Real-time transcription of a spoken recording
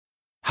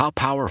How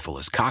powerful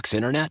is Cox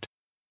Internet?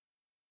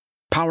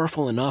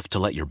 Powerful enough to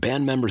let your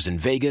band members in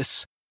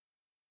Vegas,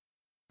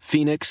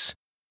 Phoenix,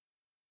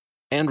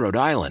 and Rhode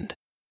Island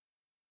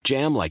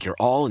jam like you're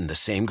all in the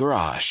same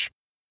garage.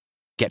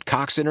 Get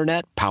Cox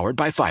Internet powered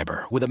by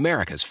fiber with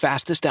America's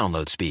fastest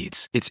download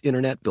speeds. It's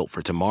internet built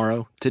for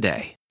tomorrow,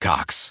 today.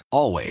 Cox,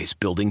 always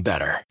building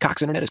better.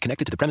 Cox Internet is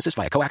connected to the premises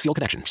via coaxial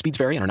connection. Speeds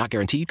vary and are not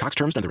guaranteed. Cox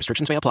terms and other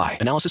restrictions may apply.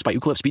 Analysis by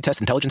Ookla Speed Test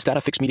Intelligence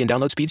Data. Fixed median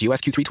download speeds. US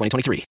Q3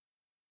 2023.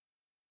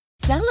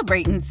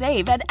 Celebrate and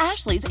save at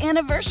Ashley's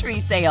Anniversary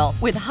Sale.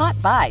 With Hot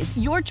Buys,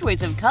 your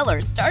choice of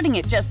colors starting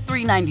at just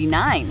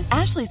 $3.99.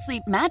 Ashley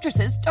Sleep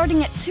mattresses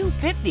starting at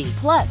 $2.50.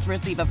 Plus,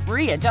 receive a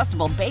free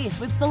adjustable base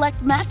with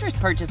select mattress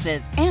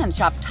purchases. And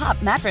shop top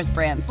mattress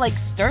brands like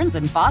Stearns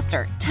 &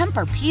 Foster,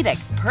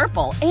 Tempur-Pedic,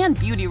 Purple, and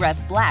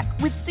Beautyrest Black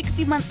with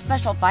 60-month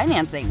special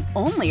financing.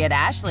 Only at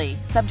Ashley.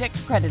 Subject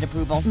to credit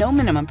approval. No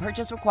minimum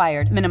purchase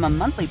required. Minimum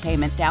monthly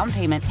payment, down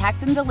payment,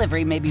 tax, and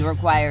delivery may be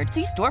required.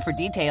 See store for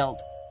details.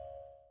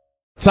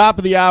 Top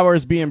of the hour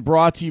is being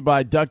brought to you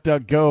by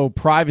DuckDuckGo,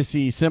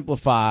 Privacy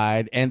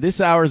Simplified. And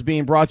this hour is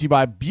being brought to you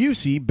by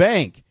Busey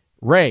Bank.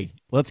 Ray,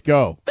 let's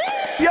go.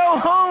 Yo,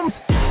 Holmes!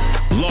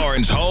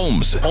 Lawrence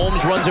Holmes.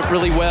 Holmes runs it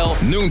really well.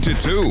 Noon to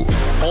 2.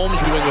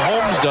 Holmes doing what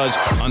Holmes does.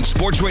 On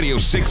Sports Radio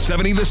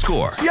 670 The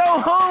Score. Yo,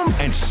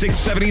 Holmes! And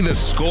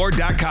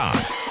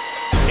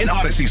 670thescore.com. An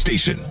Odyssey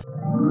station.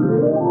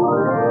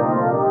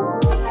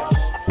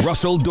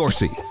 Russell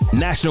Dorsey,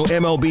 National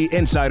MLB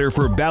Insider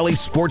for Bally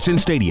Sports and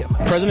Stadium.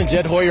 President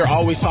Jed Hoyer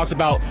always talks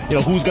about,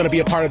 who's going to be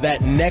a part of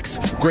that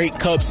next great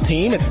Cubs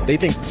team. And they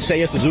think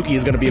Seiya Suzuki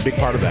is going to be a big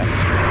part of that.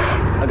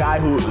 A guy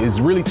who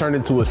is really turned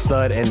into a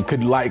stud and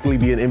could likely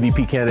be an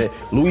MVP candidate,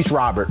 Luis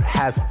Robert,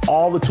 has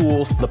all the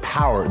tools, the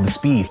power, the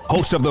speed.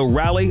 Host of The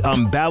Rally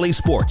on Bally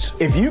Sports.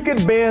 If you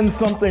could ban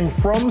something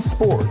from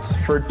sports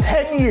for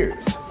 10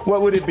 years,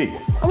 what would it be?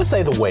 I'm going to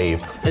say the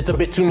wave. It's a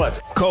bit too much.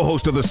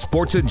 Co-host of the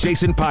Sports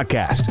Adjacent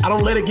podcast. I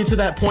don't let it get to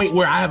that point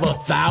where I have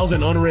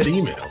 1,000 unread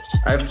emails.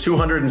 I have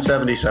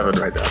 277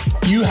 right now.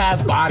 You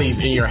have bodies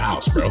in your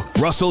house, bro.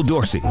 Russell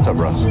Dorsey. What's up,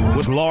 Russ?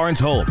 With Lawrence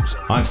Holmes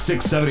on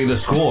 670 The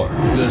Score.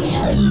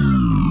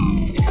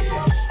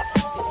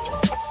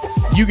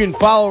 You can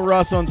follow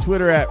Russ on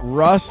Twitter at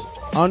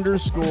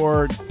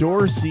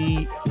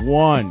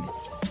Russ_Dorsey1.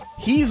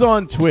 He's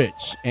on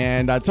Twitch,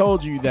 and I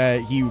told you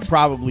that he would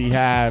probably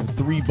have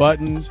 3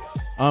 buttons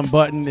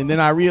unbuttoned, and then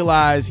I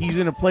realized he's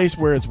in a place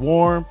where it's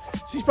warm,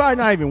 so he's probably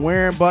not even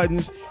wearing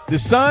buttons. The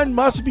sun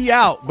must be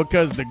out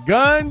because the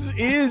guns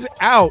is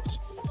out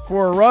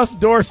for Russ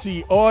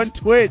Dorsey on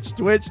Twitch,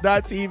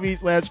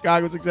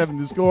 twitch.tv/Chicago67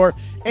 The Score,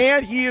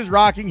 and he is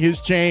rocking his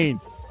chain.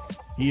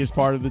 He is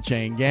part of the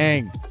chain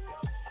gang.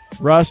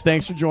 Russ,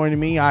 thanks for joining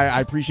me.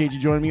 I appreciate you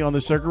joining me on the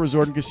Circa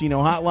Resort and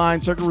Casino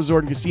Hotline. Circa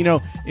Resort and Casino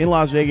in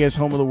Las Vegas,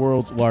 home of the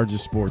world's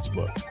largest sports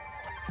book.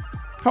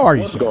 How are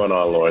you, What's going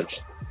on, Lawrence?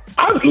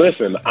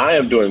 Listen, I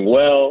am doing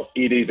well.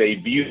 It is a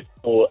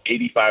beautiful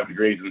 85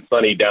 degrees and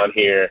sunny down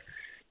here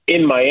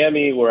in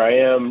Miami, where I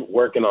am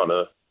working on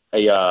a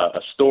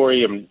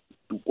story. I'm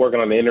working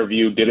on an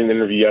interview. Did an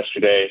interview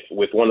yesterday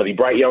with one of the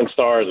bright young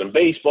stars in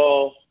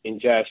baseball, in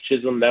Jazz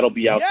Chisholm. That'll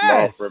be out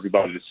tomorrow for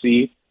everybody to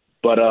see.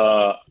 But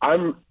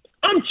I'm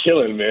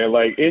chilling, man.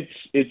 Like it's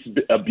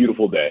a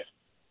beautiful day.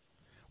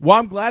 Well,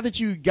 I'm glad that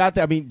you got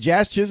that. I mean,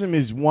 Jazz Chisholm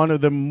is one of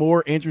the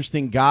more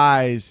interesting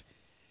guys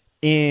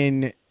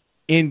in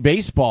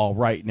baseball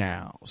right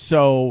now.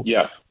 So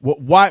yeah,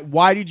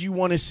 why did you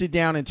want to sit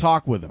down and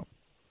talk with him?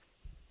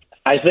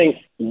 I think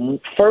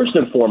first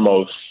and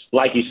foremost,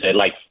 like you said,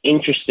 like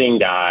interesting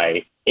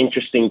guy,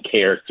 interesting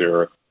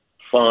character,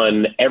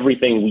 fun,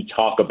 everything we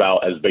talk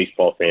about as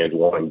baseball fans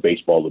wanting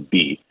baseball to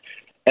be.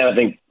 And I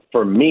think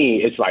for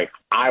me, it's like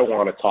I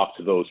want to talk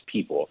to those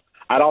people.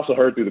 I'd also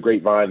heard through the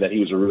grapevine that he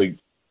was a really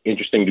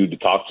interesting dude to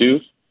talk to.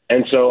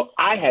 And so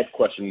I had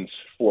questions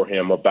for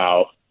him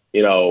about,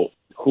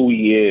 who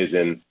he is.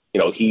 And,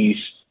 he's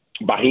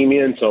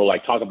Bahamian. So,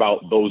 talk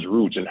about those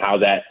roots and how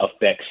that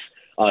affects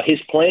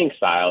his playing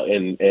style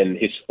and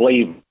his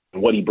flavor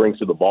and what he brings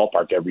to the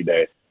ballpark every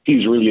day.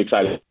 He's really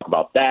excited to talk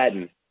about that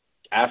and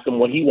asked him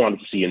what he wanted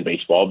to see in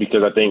baseball,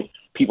 because I think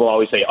people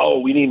always say,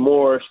 we need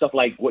more stuff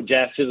like what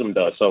Jazz Chisholm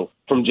does. So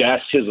from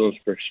Jazz Chisholm's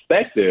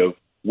perspective,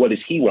 what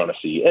does he want to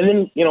see? And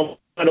then,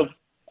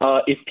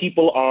 if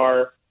people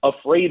are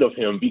afraid of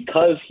him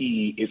because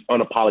he is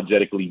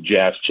unapologetically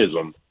Jazz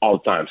Chisholm all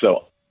the time.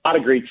 So a lot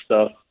of great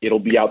stuff. It'll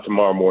be out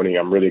tomorrow morning.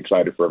 I'm really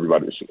excited for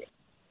everybody to see it.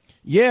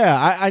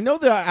 Yeah, I know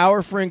that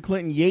our friend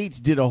Clinton Yates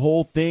did a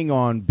whole thing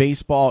on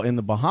baseball in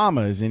the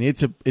Bahamas, and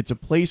it's a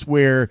place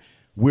where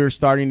we're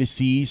starting to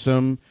see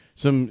some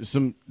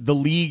the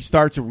league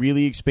start to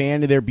really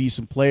expand, and there be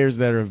some players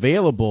that are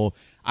available.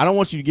 I don't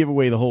want you to give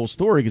away the whole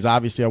story because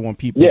obviously I want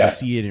people to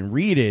see it and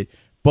read it.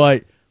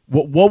 But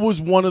what was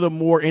one of the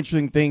more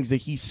interesting things that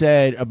he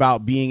said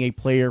about being a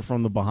player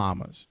from the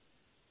Bahamas?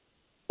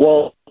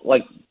 Well,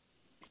 I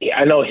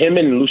know him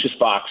and Lucius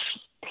Fox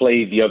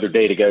played the other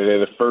day together. They're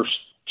the first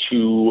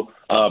 2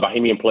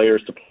 Bahamian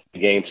players to play the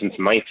game since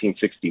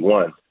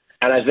 1961.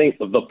 And I think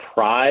the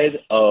pride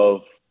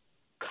of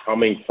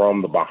coming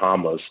from the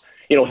Bahamas.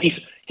 You know,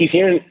 he's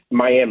here in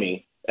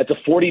Miami. It's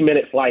a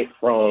 40-minute flight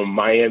from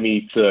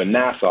Miami to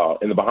Nassau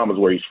in the Bahamas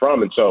where he's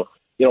from. And so,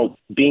 you know,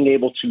 being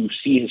able to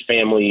see his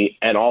family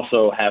and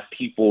also have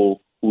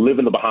people who live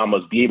in the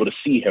Bahamas be able to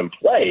see him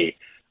play,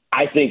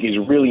 I think is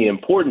really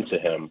important to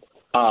him.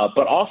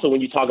 But also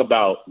when you talk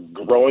about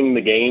growing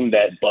the game,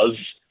 that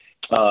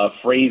buzz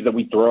phrase that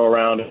we throw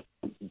around in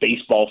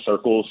baseball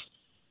circles,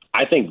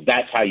 I think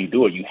that's how you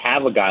do it. You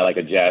have a guy like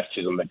a Jazz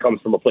Chisholm that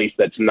comes from a place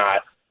that's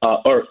not,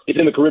 or it's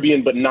in the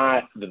Caribbean, but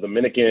not the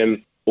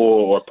Dominican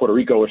or Puerto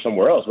Rico or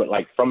somewhere else, but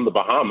like from the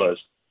Bahamas.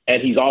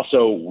 And he's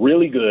also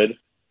really good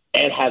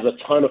and has a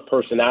ton of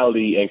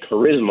personality and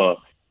charisma.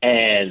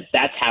 And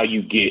that's how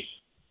you get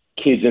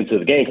kids into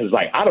the game. Because,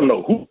 like, I don't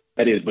know who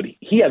that is, but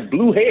he has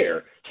blue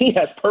hair. He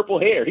has purple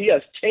hair. He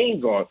has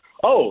chains on.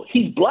 Oh,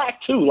 he's black,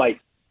 too. Like,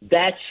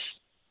 that's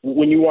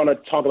when you want to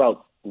talk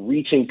about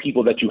reaching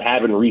people that you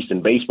haven't reached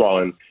in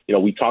baseball. And, you know,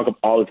 we talk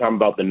all the time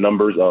about the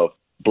numbers of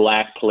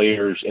black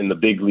players in the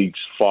big leagues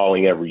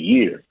falling every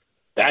year.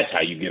 That's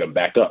how you get them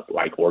back up,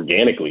 like,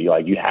 organically.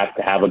 Like, you have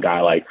to have a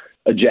guy like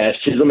a Jazz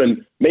Chisholm.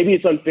 And maybe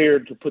it's unfair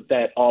to put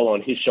that all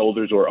on his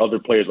shoulders or other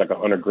players like a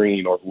Hunter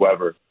Green or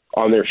whoever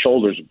on their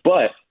shoulders.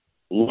 But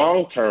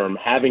long-term,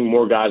 having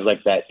more guys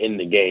like that in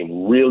the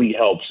game really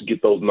helps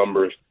get those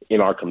numbers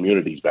in our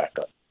communities back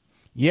up.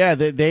 Yeah,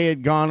 they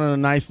had gone on a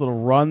nice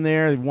little run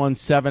there. They've won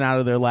 7 out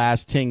of their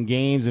last 10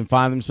 games and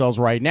find themselves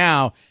right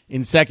now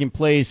in second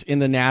place in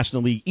the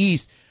National League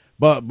East,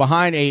 but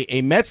behind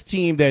a Mets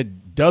team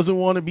that doesn't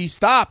want to be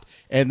stopped.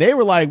 And they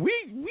were like, we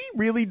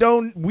really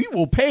don't. We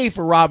will pay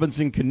for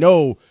Robinson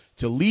Cano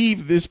to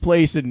leave this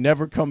place and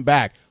never come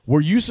back.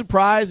 Were you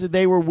surprised that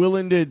they were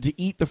willing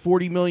to eat the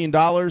 $40 million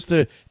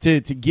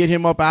to get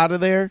him up out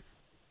of there?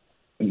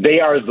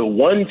 They are the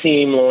one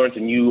team, Lawrence,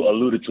 and you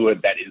alluded to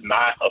it, that is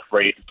not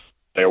afraid to put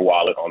their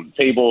wallet on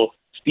the table.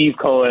 Steve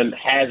Cohen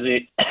has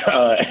it.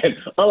 And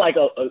unlike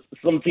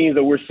some teams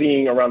that we're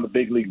seeing around the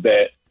big league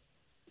that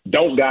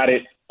don't got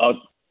it,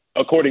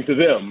 according to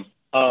them,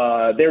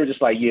 they were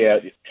just like, yeah.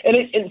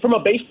 And from a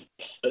base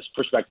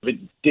perspective, it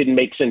didn't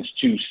make sense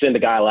to send a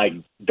guy like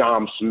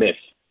Dom Smith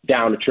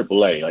down to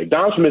AAA. Like,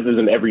 Dom Smith is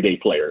an everyday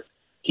player.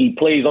 He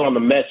plays on the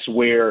Mets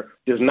where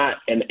there's not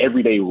an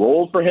everyday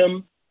role for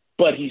him,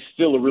 but he's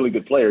still a really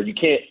good player. You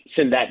can't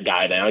send that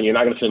guy down. You're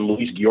not going to send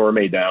Luis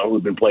Guillorme down,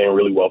 who's been playing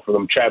really well for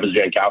them, Travis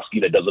Jankowski,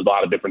 that does a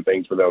lot of different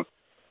things for them.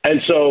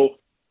 And so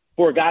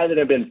for a guy that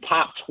had been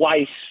popped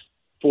twice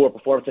for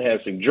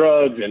performance-enhancing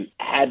drugs and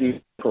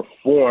hadn't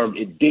performed,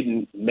 it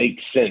didn't make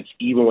sense,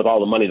 even with all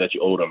the money that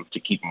you owed him, to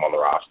keep him on the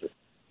roster.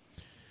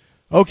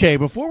 Okay,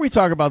 before we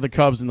talk about the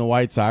Cubs and the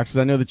White Sox,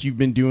 'cause I know that you've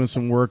been doing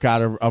some work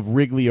out of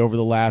Wrigley over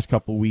the last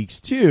couple of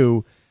weeks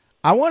too,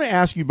 I want to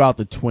ask you about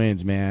the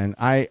Twins, man.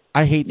 I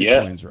hate the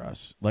Twins,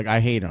 Russ. Like, I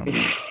hate them.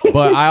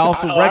 But I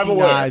also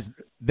recognize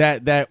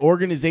that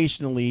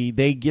organizationally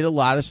they get a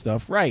lot of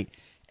stuff right.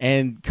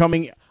 And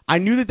I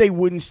knew that they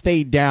wouldn't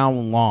stay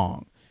down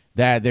long.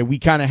 That we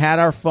kind of had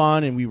our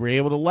fun and we were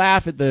able to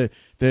laugh at the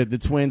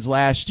Twins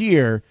last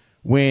year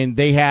when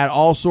they had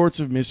all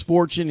sorts of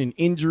misfortune and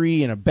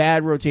injury and a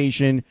bad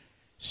rotation.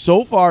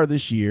 So far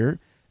this year,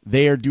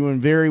 they are doing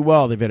very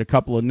well. They've had a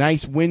couple of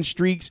nice win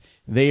streaks.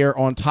 They are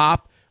on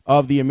top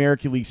of the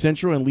American League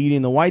Central and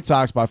leading the White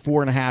Sox by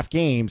 4.5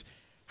 games.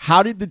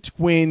 How did the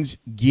Twins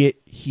get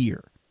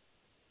here?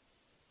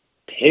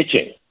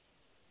 Pitching.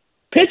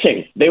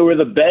 They were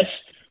the best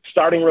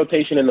starting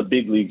rotation in the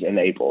big leagues in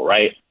April,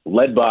 right?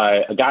 Led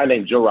by a guy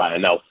named Joe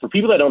Ryan. Now, for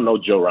people that don't know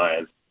Joe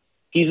Ryan,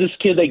 he's this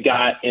kid they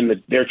got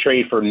in their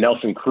trade for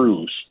Nelson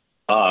Cruz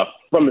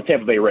from the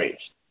Tampa Bay Rays.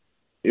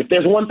 If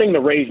there's one thing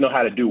the Rays know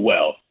how to do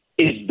well,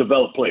 is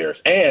develop players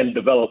and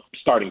develop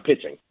starting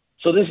pitching.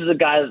 So this is a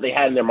guy that they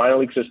had in their minor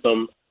league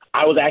system.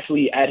 I was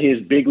actually at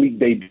his big league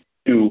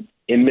debut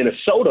in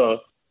Minnesota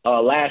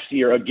last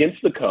year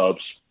against the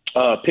Cubs,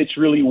 pitched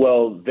really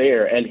well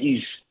there, and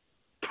he's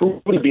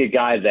proven to be a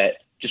guy that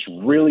just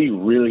really,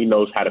 really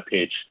knows how to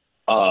pitch.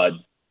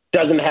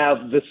 Doesn't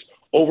have this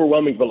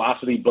overwhelming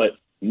velocity, but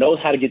knows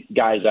how to get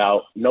guys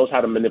out, knows how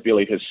to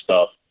manipulate his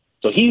stuff.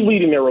 So he's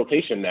leading their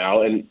rotation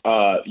now, and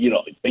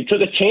they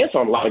took a chance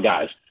on a lot of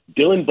guys.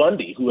 Dylan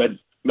Bundy, who had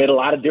made a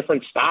lot of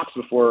different stops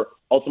before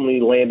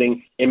ultimately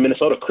landing in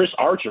Minnesota. Chris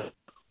Archer,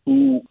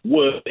 who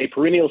was a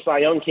perennial Cy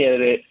Young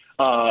candidate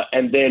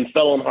and then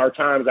fell on hard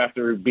times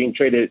after being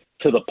traded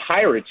to the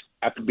Pirates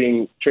after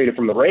being traded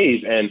from the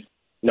Rays. And,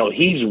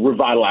 he's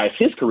revitalized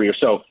his career.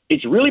 So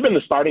it's really been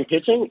the starting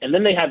pitching. And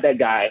then they have that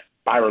guy,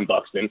 Byron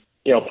Buxton,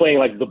 playing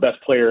like the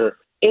best player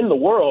in the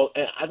world.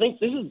 And I think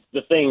this is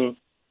the thing.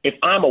 If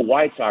I'm a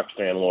White Sox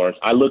fan, Lawrence,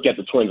 I look at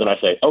the Twins and I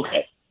say,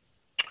 okay,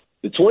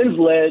 the Twins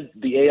led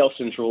the AL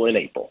Central in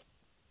April,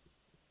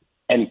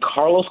 and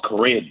Carlos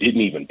Correa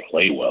didn't even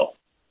play well,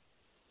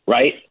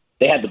 right?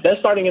 They had the best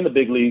starting in the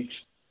big leagues.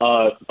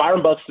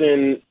 Byron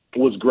Buxton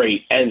was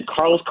great, and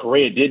Carlos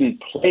Correa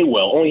didn't play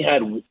well, only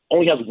has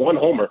one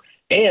homer,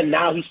 and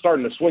now he's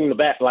starting to swing the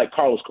bat like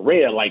Carlos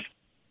Correa. Like,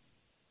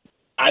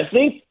 I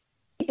think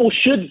people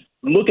should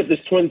look at this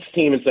Twins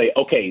team and say,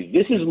 okay,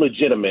 this is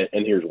legitimate,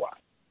 and here's why.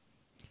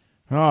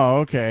 Oh,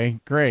 okay.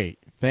 Great.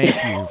 Thank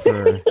you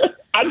for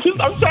I'm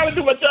trying to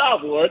do my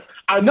job, Lord.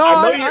 I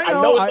know it's a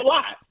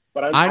lot,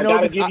 but I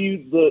got to give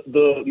you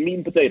the meat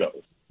and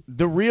potatoes.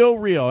 The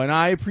real, and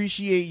I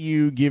appreciate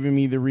you giving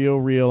me the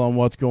real on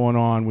what's going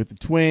on with the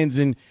Twins,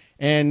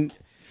 and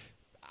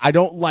I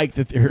don't like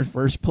that they're in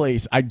first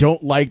place. I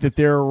don't like that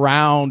they're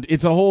around.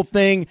 It's a whole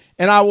thing,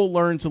 and I will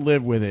learn to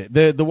live with it.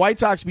 The White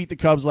Sox beat the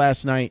Cubs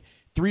last night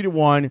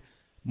 3-1.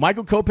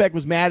 Michael Kopech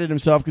was mad at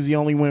himself because he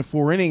only went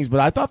 4 innings, but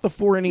I thought the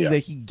 4 innings that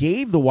he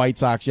gave the White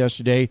Sox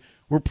yesterday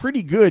were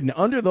pretty good. And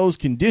under those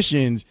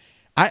conditions,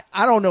 I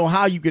don't know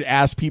how you could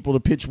ask people to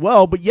pitch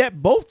well, but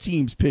yet both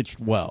teams pitched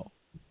well.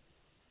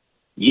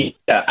 Yeah,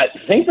 I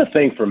think the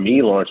thing for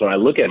me, Lawrence, when I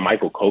look at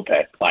Michael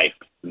Kopech, like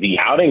the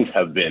outings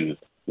have been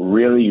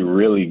really,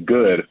 really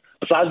good.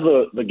 Besides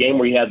the game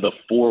where he had the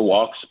 4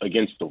 walks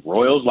against the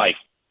Royals, like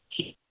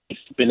he's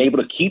been able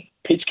to keep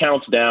pitch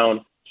counts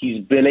down.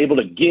 He's been able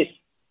to get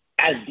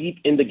as deep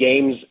into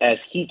games as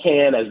he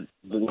can, as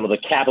the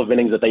cap of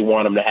innings that they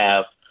want him to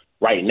have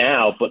right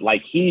now. But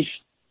like he's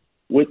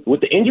with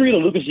the injury to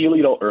Lucas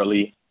Giolito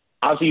early,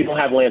 obviously you don't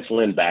have Lance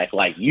Lynn back.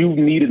 Like you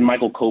needed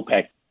Michael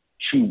Kopech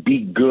to be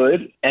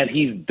good, and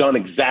he's done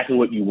exactly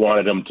what you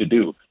wanted him to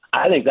do.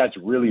 I think that's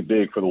really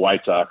big for the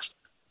White Sox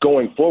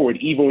going forward,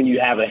 even when you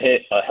have a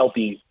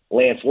healthy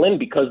Lance Lynn,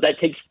 because that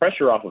takes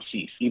pressure off of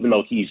Cease, even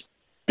though he's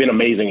been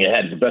amazing and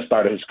had the best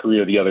start of his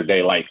career the other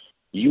day. Like,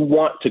 you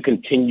want to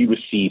continue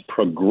to see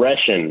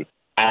progression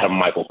out of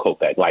Michael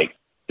Kopech. Like,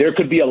 there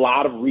could be a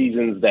lot of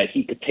reasons that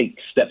he could take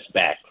steps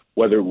back,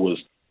 whether it was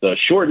the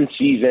shortened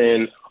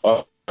season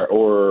or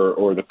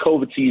the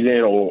COVID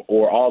season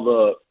or all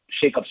the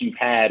shakeups you've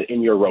had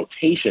in your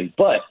rotation.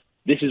 But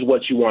this is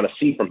what you want to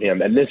see from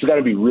him. And this is going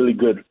to be really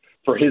good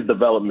for his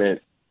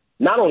development,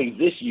 not only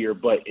this year,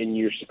 but in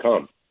years to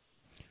come.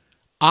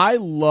 I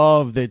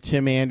love that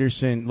Tim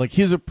Anderson, like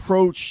his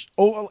approach.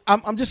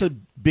 I'm just a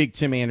big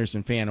Tim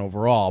Anderson fan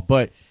overall,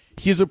 but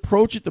his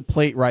approach at the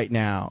plate right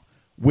now,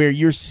 where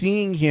you're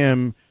seeing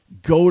him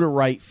go to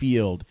right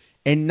field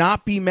and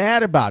not be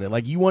mad about it.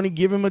 Like, you want to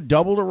give him a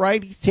double to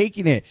right, he's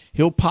taking it.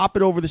 He'll pop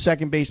it over the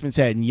second baseman's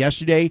head. And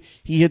yesterday,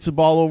 he hits a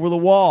ball over the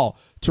wall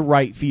to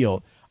right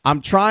field.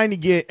 I'm trying to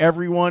get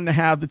everyone to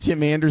have the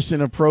Tim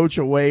Anderson approach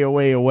away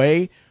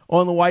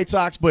on the White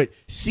Sox, but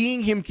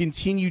seeing him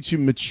continue to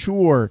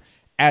mature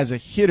as a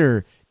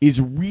hitter is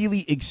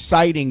really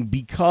exciting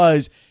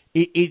because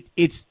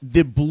it's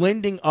the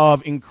blending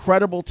of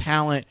incredible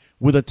talent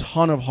with a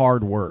ton of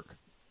hard work.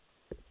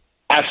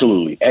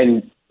 Absolutely.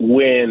 And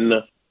when,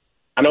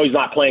 I know he's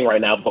not playing right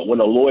now, but when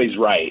Eloy's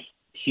right,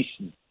 he's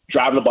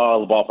driving the ball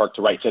out of the ballpark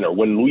to right center.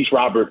 When Luis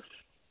Robert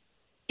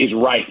is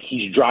right,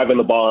 he's driving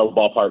the ball out of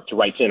the ballpark to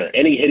right center.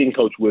 Any hitting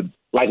coach would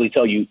likely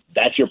tell you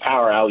that's your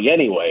power alley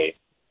anyway.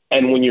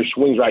 And when your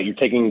swing's right, you're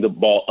taking the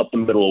ball up the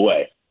middle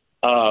away.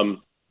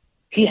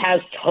 He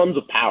has tons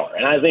of power.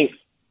 And I think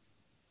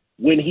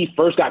when he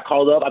first got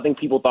called up, I think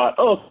people thought,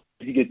 oh,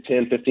 if you get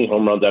 10, 15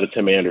 home runs out of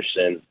Tim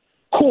Anderson,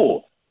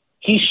 cool.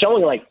 He's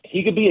showing like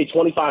he could be a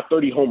 25,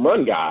 30 home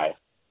run guy,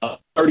 a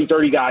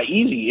 30 guy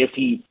easy if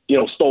he,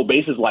 stole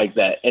bases like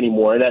that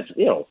anymore. And that's,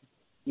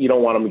 you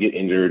don't want him to get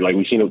injured. Like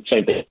we've seen the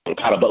same thing with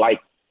Okada, but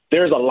like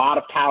there's a lot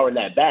of power in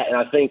that bat. And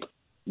I think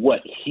what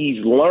he's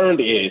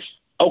learned is,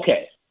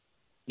 okay,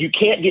 you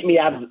can't get me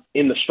out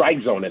in the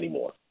strike zone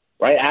anymore.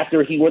 Right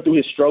after he went through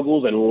his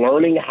struggles and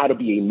learning how to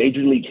be a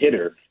major league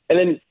hitter,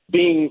 and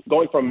then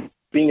going from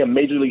being a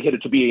major league hitter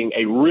to being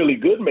a really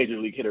good major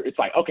league hitter, it's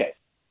like, okay,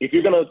 if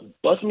you're gonna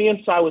bust me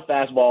inside with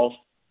fastballs,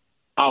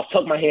 I'll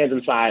tuck my hands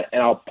inside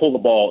and I'll pull the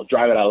ball,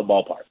 drive it out of the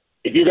ballpark.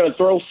 If you're gonna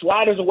throw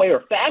sliders away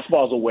or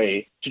fastballs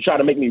away to try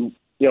to make me,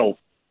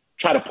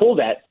 try to pull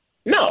that,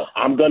 no,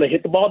 I'm gonna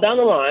hit the ball down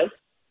the line.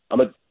 I'm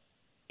gonna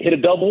hit a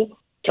double,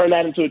 turn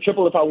that into a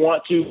triple if I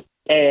want to,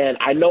 and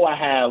I know I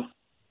have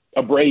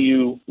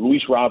Abreu,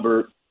 Luis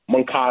Robert,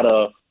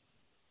 Moncada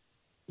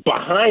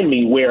behind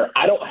me where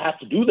I don't have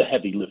to do the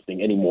heavy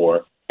lifting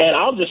anymore, and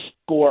I'll just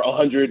score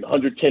 100,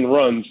 110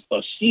 runs a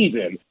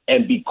season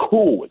and be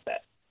cool with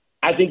that.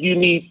 I think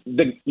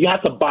you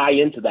have to buy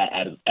into that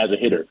as a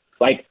hitter.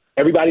 Like,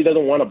 everybody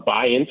doesn't want to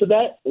buy into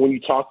that. When you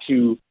talk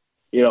to,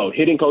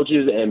 hitting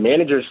coaches and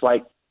managers,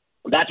 like,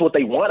 that's what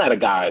they want out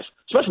of guys,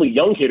 especially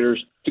young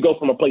hitters, to go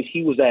from a place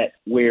he was at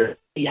where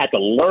he had to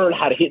learn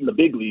how to hit in the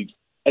big leagues.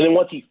 And then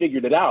once he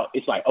figured it out,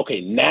 it's like, okay,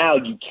 now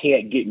you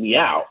can't get me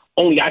out.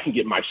 Only I can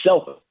get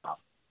myself out.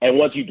 And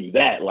once you do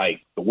that,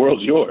 like, the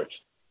world's yours.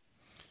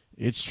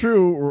 It's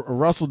true.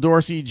 Russell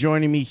Dorsey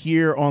joining me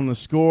here on The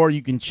Score.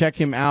 You can check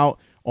him out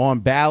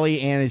on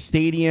Bally and his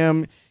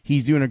stadium.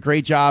 He's doing a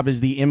great job as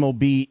the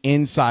MLB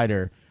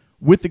insider.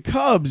 With the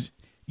Cubs,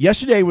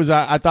 yesterday was,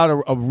 I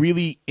thought, a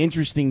really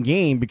interesting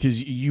game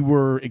because you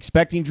were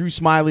expecting Drew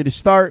Smyly to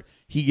start.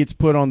 He gets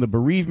put on the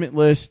bereavement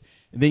list,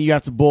 and then you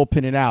have to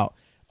bullpen it out.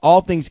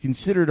 All things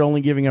considered,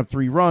 only giving up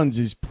 3 runs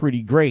is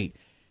pretty great.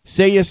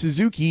 Seiya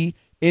Suzuki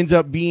ends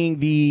up being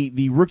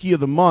the rookie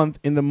of the month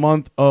in the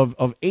month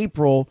of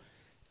April.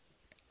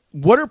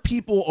 what are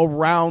people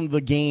around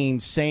the game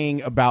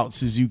saying about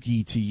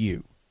Suzuki to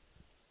you?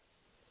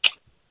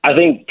 I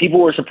think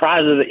people were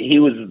surprised that he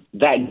was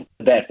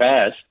that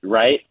fast,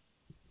 right?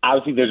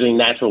 Obviously, there's a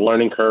natural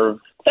learning curve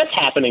that's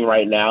happening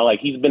right now. Like,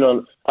 he's been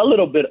on a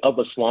little bit of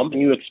a slump,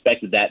 and you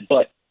expected that.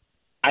 But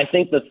I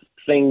think the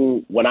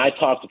thing when I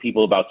talk to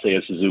people about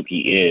Seiya Suzuki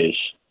is,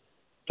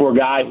 for a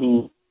guy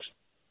who,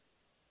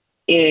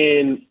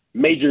 in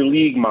major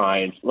league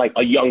minds, like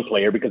a young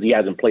player because he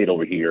hasn't played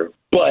over here,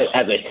 but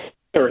as a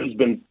hitter, he's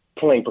been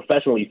playing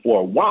professionally for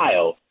a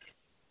while,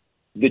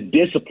 the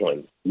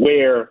discipline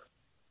where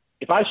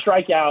if I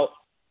strike out,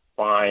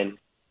 fine,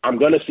 I'm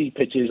going to see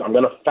pitches, I'm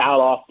going to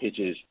foul off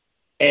pitches.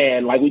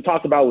 And like we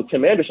talked about with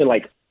Tim Anderson,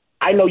 like,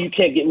 I know you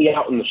can't get me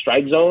out in the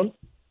strike zone.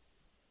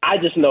 I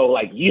just know,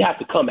 like, you have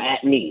to come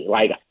at me.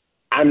 Like,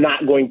 I'm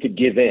not going to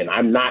give in.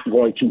 I'm not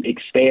going to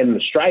expand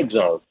the strike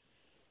zone.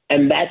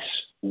 And that's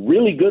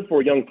really good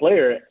for a young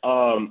player.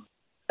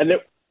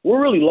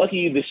 We're really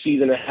lucky this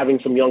season at having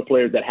some young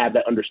players that have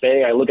that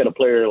understanding. I look at a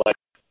player like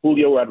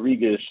Julio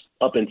Rodriguez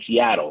up in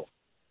Seattle,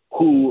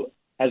 who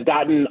has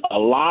gotten a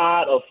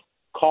lot of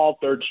called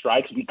third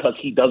strikes because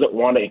he doesn't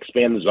want to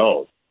expand the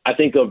zone. I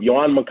think of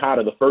Yoan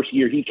Moncada the first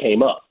year he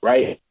came up,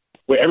 right,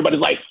 where everybody's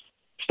like,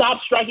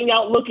 stop striking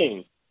out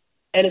looking.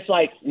 And it's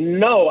like,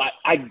 no,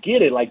 I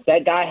get it. Like,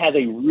 that guy has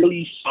a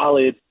really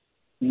solid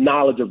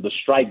knowledge of the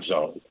strike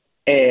zone.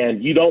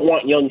 And you don't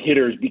want young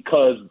hitters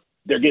because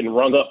they're getting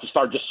rung up to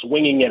start just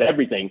swinging at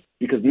everything,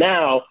 because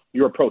now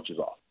your approach is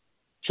off.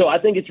 So I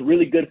think it's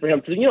really good for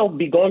him to,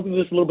 be going through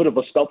this little bit of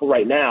a scuffle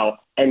right now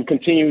and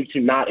continue to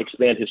not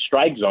expand his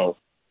strike zone,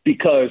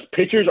 because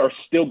pitchers are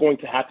still going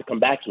to have to come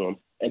back to him.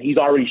 And he's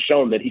already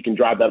shown that he can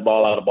drive that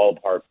ball out of the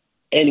ballpark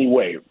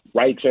anyway,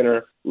 right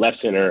center, left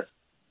center,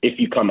 if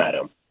you come at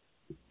him.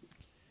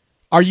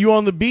 Are you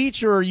on the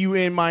beach or are you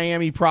in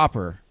Miami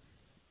proper?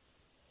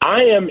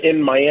 I am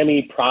in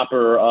Miami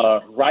proper,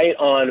 right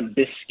on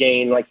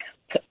Biscayne, like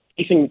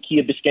facing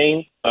Key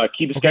Biscayne.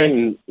 Okay.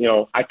 And,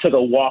 I took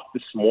a walk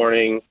this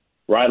morning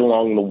right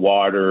along the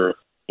water,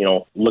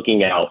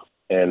 looking out,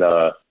 and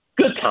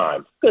good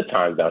times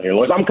down here.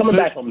 I'm coming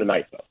back home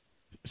tonight, though.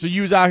 So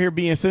you was out here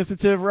being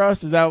sensitive,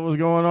 Russ? Is that what was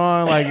going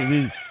on? Like,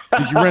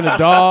 did you rent a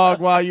dog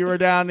while you were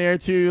down there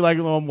too? Like,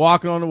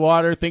 walking on the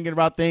water, thinking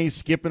about things,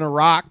 skipping a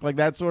rock, like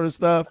that sort of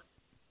stuff?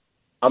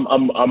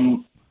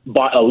 I'm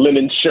bought a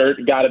linen shirt,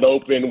 got it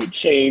open with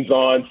chains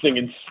on,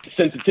 singing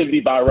 "Sensitivity"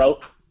 by Ralph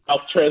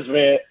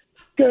Tresvant.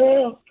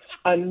 Girl,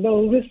 I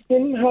know it's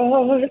been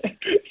hard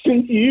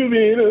since you've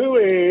been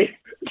away.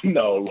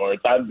 No,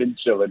 Lawrence, I've been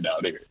chilling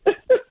down here.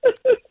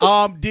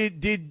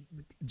 Did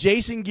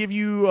Jason give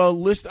you a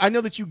list? I know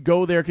that you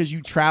go there because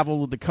you travel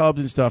with the Cubs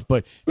and stuff,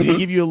 but did he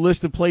give you a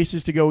list of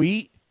places to go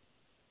eat?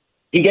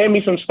 He gave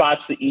me some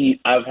spots to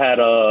eat. I've had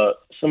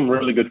some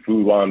really good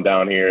food while I'm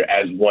down here,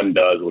 as one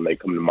does when they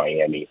come to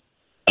Miami.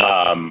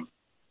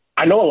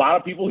 I know a lot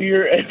of people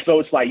here, and so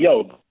it's like,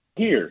 yo,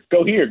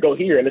 go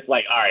here. And it's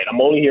like, all right, I'm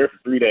only here for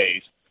 3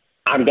 days.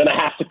 I'm going to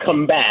have to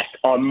come back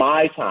on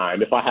my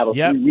time if I have a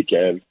free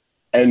weekend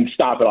and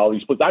stop at all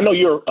these places. I know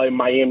you're a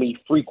Miami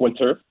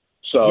frequenter,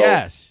 so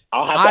yes,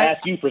 I'll have to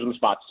ask you for some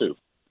spots too.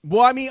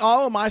 Well, I mean,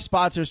 all of my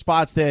spots are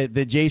spots that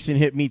Jason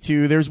hit me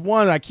to. There's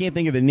one, I can't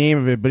think of the name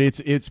of it, but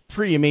it's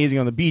pretty amazing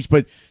on the beach.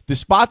 But the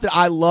spot that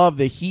I love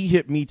that he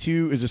hit me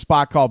to is a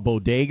spot called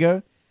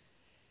Bodega.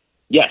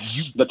 Yes,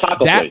 the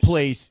taco place. That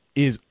place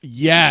is,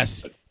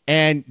 yes.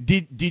 And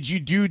did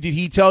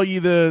he tell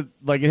you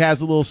it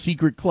has a little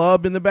secret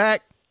club in the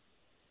back?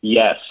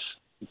 Yes.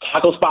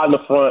 Taco spot in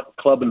the front,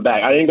 club in the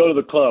back. I didn't go to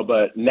the club,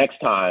 but next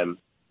time,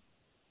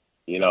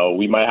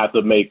 we might have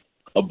to make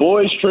a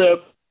boys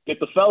trip, get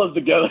the fellas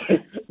together,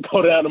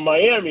 go down to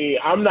Miami.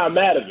 I'm not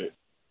mad at it.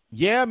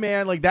 Yeah,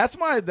 man. Like,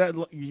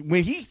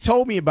 when he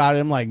told me about it,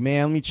 I'm like,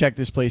 man, let me check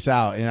this place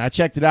out. And I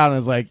checked it out, and I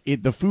was like,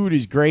 the food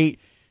is great.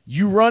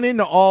 You run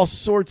into all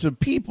sorts of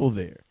people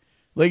there.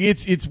 Like,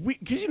 it's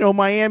because,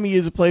 Miami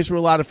is a place where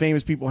a lot of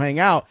famous people hang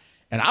out.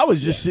 And I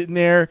was just sitting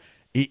there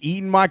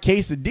eating my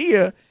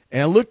quesadilla,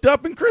 and I looked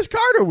up, and Chris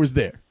Carter was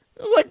there.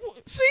 I was like,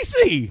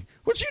 CC,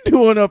 what you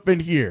doing up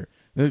in here?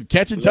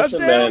 Catching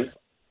touchdowns?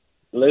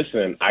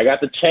 Listen, I got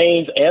the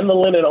chains and the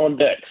linen on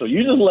deck, so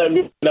you just let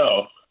me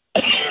know,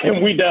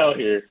 and we down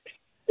here.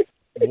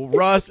 Well,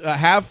 Russ,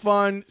 have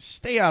fun.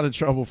 Stay out of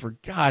trouble, for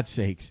God's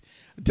sakes,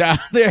 down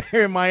there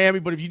in Miami.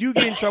 But if you do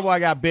get in trouble, I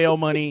got bail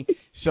money,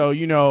 so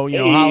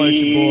holler at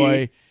your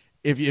boy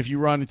if you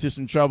run into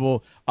some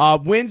trouble.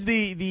 When's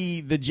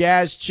the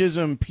Jazz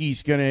Chisholm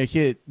piece gonna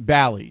hit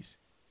Bally's?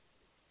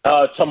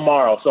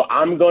 Tomorrow. So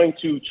I'm going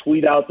to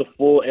tweet out the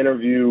full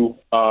interview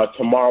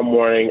tomorrow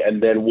morning,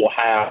 and then we'll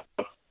have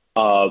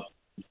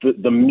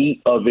the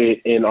meat of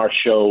it in our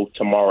show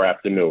tomorrow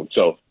afternoon.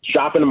 So it's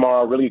dropping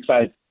tomorrow. Really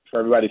excited for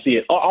everybody to see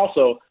it.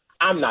 Also,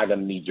 I'm not going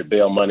to need your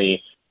bail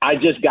money. I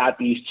just got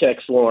these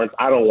checks, Lawrence.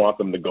 I don't want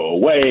them to go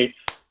away.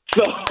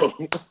 So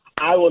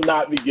I will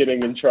not be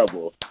getting in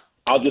trouble.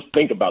 I'll just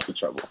think about the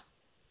trouble.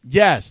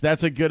 Yes,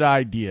 that's a good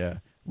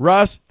idea.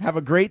 Russ, have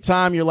a great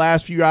time your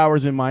last few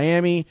hours in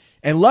Miami.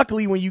 And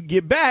luckily, when you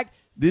get back,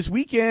 this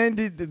weekend,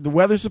 the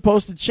weather's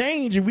supposed to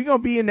change, and we're going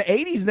to be in the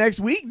 80s next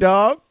week,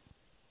 dog.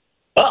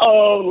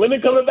 Uh-oh,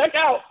 linen coming back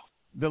out.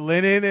 The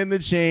linen and the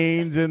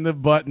chains and the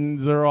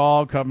buttons are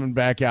all coming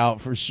back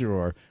out for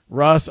sure.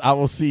 Russ, I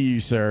will see you,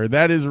 sir.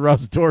 That is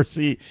Russ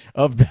Dorsey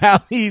of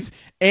Bally's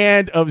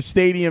and of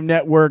Stadium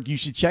Network. You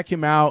should check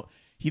him out.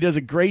 He does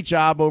a great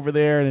job over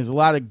there, and there's a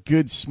lot of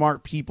good,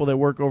 smart people that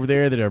work over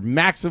there that are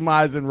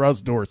maximizing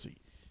Russ Dorsey,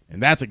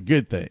 and that's a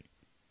good thing.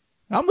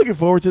 I'm looking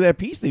forward to that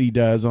piece that he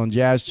does on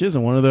Jazz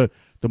Chisholm, one of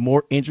the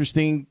more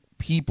interesting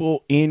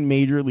people in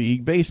Major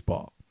League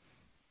Baseball.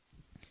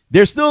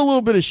 There's still a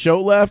little bit of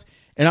show left,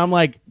 and I'm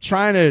like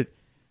trying to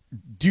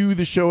do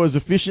the show as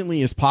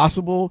efficiently as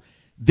possible.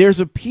 There's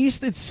a piece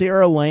that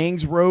Sarah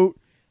Langs wrote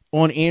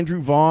on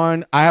Andrew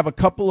Vaughn. I have a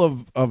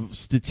couple of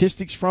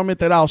statistics from it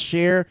that I'll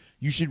share.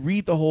 You should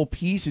read the whole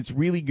piece. It's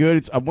really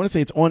good. I want to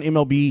say it's on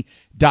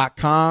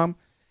MLB.com.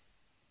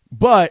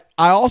 But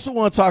I also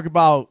want to talk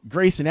about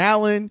Grayson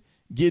Allen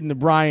getting the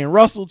Brian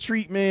Russell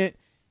treatment.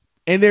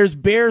 And there's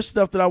Bear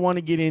stuff that I want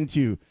to get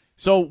into.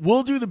 So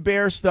we'll do the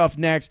Bear stuff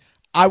next.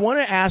 I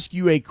want to ask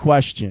you a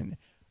question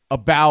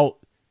about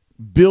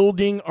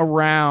building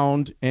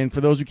around, and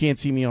for those who can't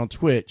see me on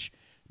Twitch,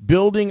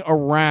 building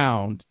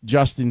around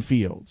Justin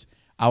Fields.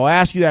 I will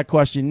ask you that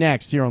question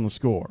next here on The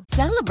Score.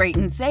 Celebrate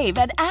and save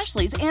at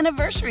Ashley's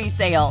Anniversary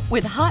Sale.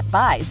 With Hot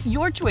Buys,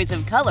 your choice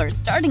of colors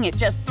starting at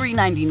just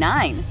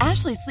 $3.99.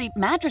 Ashley Sleep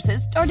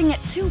mattresses starting at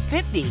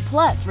 $2.50.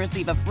 Plus,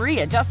 receive a free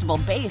adjustable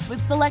base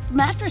with select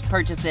mattress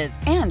purchases.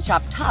 And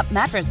shop top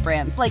mattress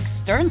brands like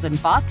Stearns &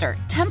 Foster,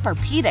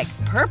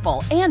 Tempur-Pedic,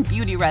 Purple, and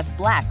Beautyrest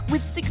Black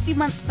with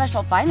 60-month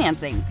special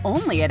financing.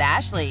 Only at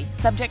Ashley.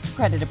 Subject to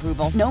credit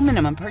approval. No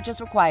minimum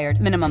purchase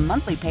required. Minimum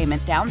monthly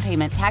payment, down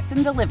payment, tax,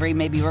 and delivery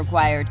may be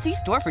required. See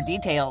store for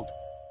details.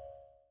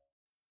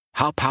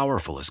 How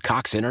powerful is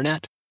Cox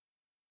Internet?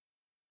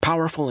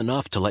 Powerful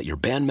enough to let your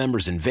band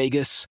members in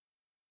Vegas,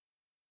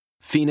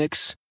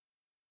 Phoenix,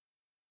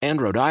 and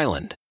Rhode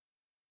Island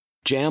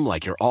jam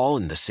like you're all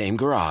in the same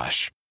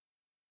garage.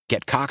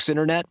 Get Cox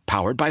Internet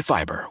powered by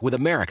fiber with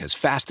America's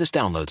fastest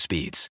download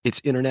speeds. It's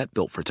internet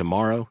built for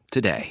tomorrow,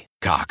 today.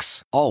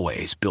 Cox,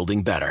 always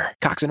building better.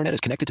 Cox Internet is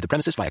connected to the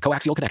premises via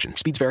coaxial connection.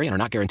 Speeds vary and are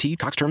not guaranteed.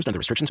 Cox terms and other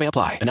restrictions may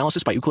apply.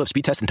 Analysis by Ookla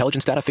Speed Test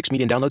Intelligence Data. Fixed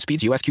median download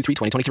speeds. US Q3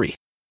 2023.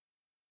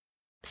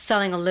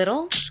 Selling a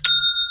little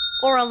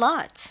or a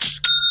lot?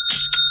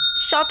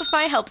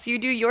 Shopify helps you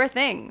do your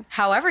thing,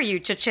 however you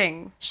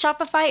cha-ching.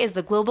 Shopify is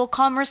the global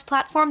commerce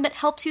platform that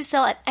helps you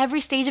sell at every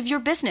stage of your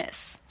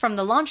business. From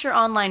the launch your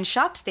online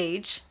shop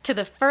stage, to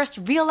the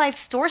first real-life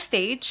store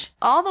stage,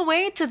 all the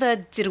way to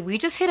the did we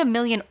just hit 1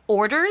 million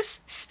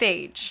orders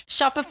stage.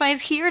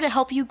 Shopify's here to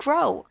help you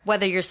grow.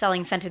 Whether you're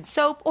selling scented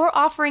soap or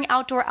offering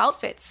outdoor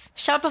outfits,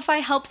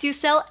 Shopify helps you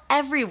sell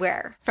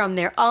everywhere. From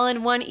their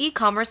all-in-one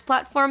e-commerce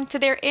platform to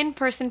their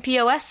in-person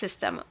POS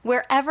system,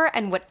 wherever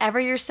and whatever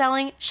you're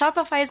selling,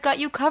 Shopify's got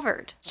you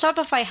covered.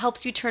 Shopify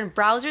helps you turn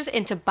browsers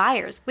into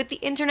buyers with the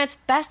internet's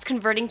best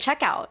converting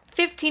checkout.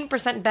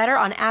 15% better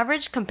on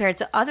average compared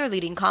to other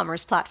leading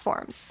commerce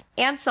platforms.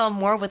 And sell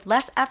more with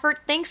less effort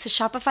thanks to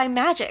Shopify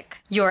Magic,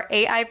 your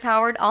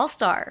AI-powered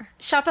all-star.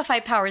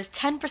 Shopify powers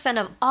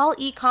 10% of all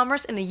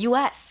e-commerce in the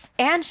US.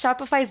 And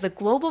Shopify is the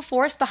global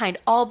force behind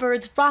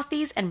Allbirds,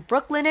 Rothy's, and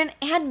Brooklinen,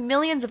 and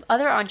millions of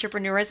other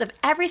entrepreneurs of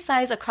every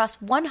size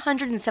across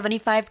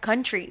 175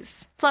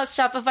 countries. Plus,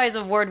 Shopify's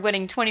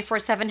award-winning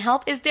 24/7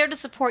 help is there to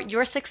support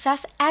your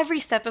success every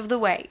step of the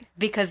way.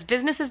 Because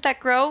businesses that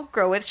grow,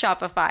 grow with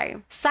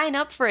Shopify. Sign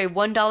up for a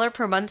 $1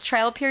 per month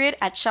trial period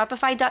at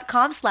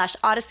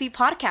shopify.com/Odyssey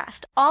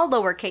Podcast, all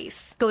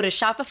lowercase. Go to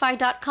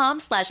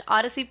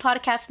shopify.com/Odyssey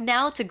Podcast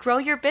now to grow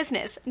your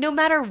business, no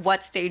matter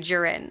what stage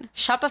you're in.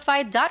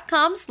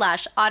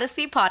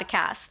 Shopify.com/Odyssey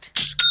Podcast.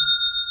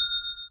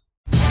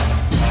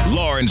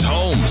 Lawrence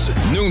Holmes,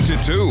 noon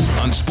to 2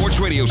 on Sports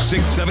Radio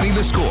 670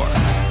 The Score.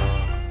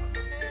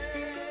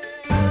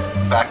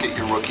 Back at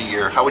your rookie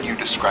year, how would you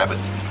describe it?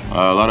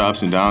 A lot of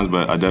ups and downs,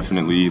 but I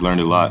definitely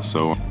learned a lot.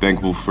 So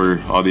thankful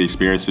for all the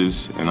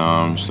experiences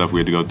and stuff we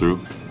had to go through.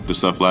 The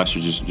stuff last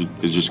year is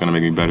just going to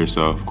make me better.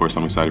 So, of course,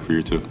 I'm excited for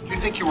year 2. Do you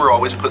think you were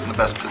always put in the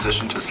best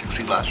position to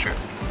succeed last year?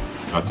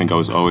 I think I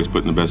was always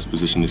put in the best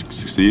position to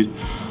succeed.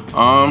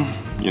 I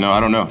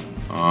don't know.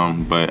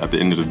 But at the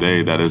end of the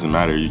day, that doesn't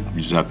matter. You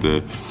just have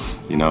to,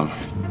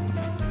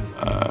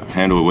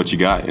 handle what you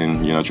got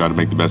and, try to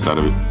make the best out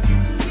of it.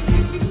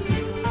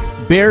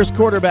 Bears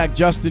quarterback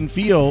Justin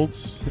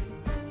Fields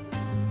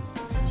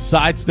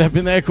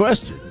sidestepping that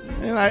question.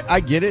 And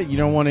I get it. You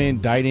don't want to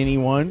indict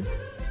anyone.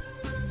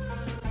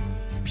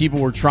 People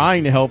were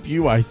trying to help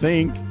you, I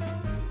think,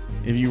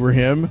 if you were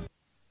him.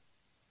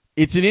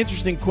 It's an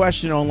interesting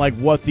question on like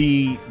what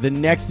the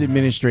next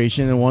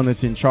administration, the one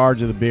that's in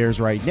charge of the Bears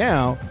right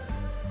now,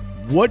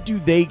 what do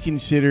they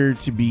consider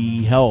to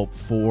be help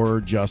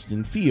for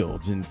Justin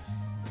Fields? And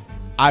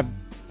I've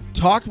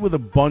talked with a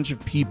bunch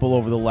of people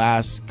over the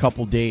last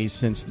couple days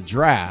since the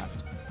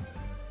draft,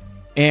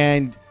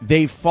 and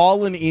they've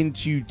fallen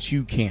into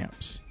two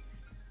camps.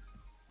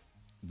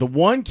 The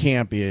one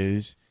camp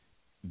is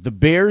the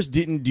Bears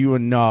didn't do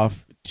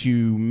enough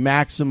to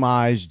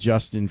maximize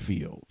Justin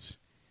Fields.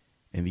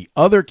 And the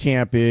other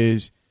camp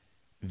is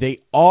they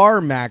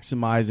are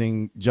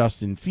maximizing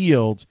Justin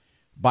Fields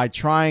by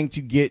trying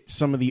to get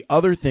some of the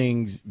other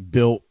things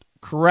built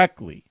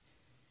correctly.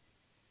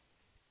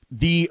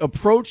 The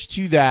approach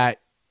to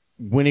that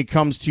when it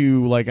comes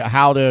to like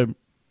how to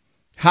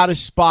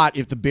spot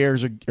if the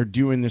Bears are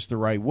doing this the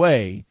right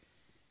way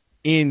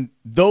in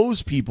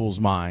those people's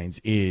minds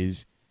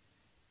is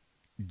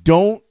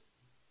don't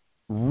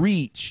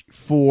reach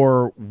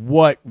for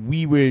what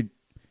we would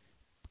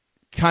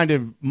kind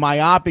of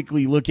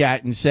myopically look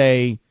at and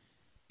say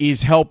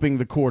is helping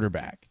the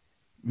quarterback.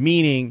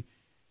 Meaning,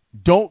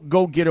 don't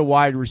go get a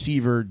wide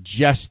receiver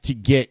just to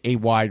get a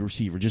wide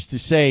receiver, just to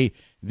say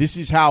this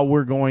is how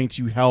we're going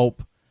to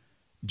help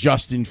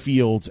Justin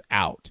Fields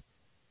out.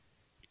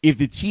 If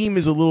the team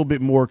is a little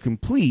bit more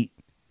complete,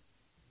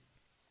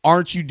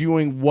 aren't you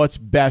doing what's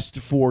best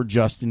for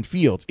Justin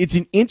Fields? It's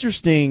an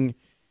interesting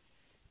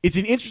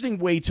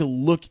way to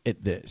look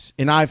at this.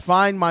 And I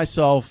find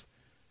myself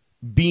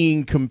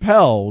being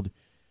compelled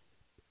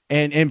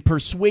and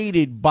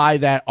persuaded by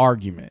that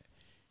argument.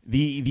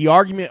 The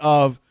argument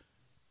of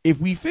if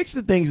we fix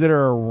the things that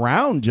are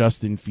around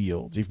Justin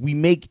Fields, if we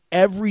make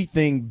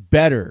everything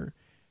better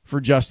for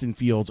Justin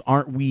Fields,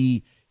 aren't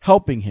we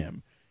helping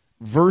him?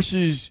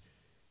 Versus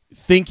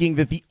thinking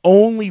that the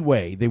only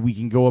way that we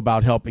can go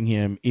about helping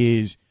him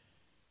is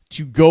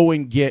to go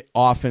and get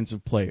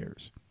offensive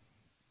players.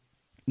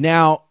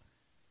 Now,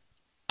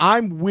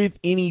 I'm with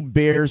any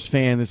Bears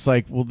fan that's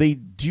like, well, they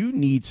do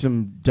need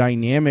some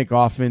dynamic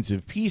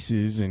offensive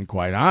pieces. And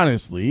quite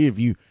honestly, if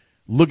you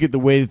look at the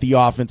way that the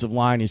offensive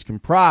line is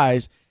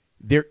comprised,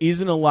 there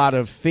isn't a lot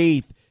of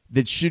faith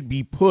that should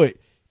be put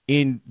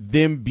in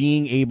them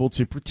being able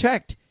to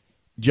protect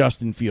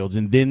Justin Fields.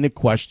 And then the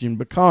question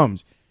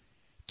becomes,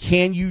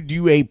 can you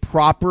do a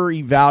proper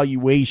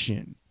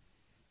evaluation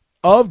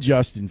of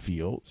Justin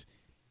Fields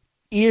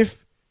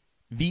if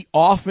the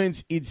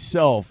offense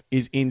itself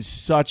is in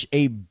such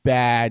a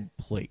bad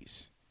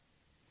place?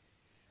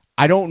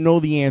 I don't know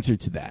the answer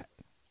to that.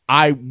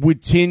 I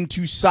would tend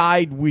to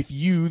side with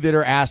you that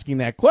are asking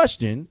that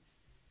question.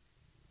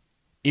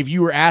 If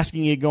you were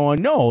asking it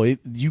going, no,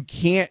 you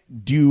can't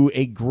do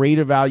a great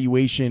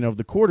evaluation of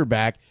the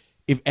quarterback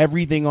if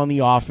everything on the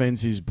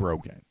offense is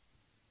broken.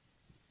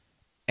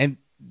 And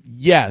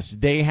yes,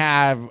 they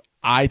have,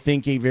 I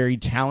think, a very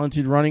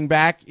talented running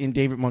back in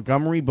David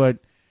Montgomery, but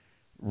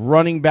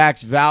running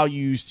backs'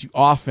 values to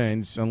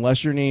offense,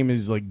 unless your name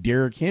is like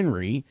Derrick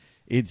Henry,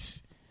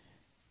 it's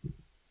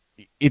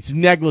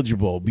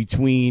negligible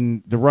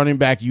between the running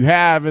back you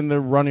have and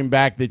the running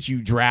back that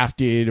you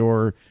drafted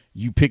or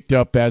you picked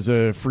up as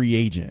a free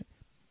agent.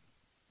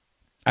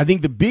 I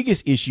think the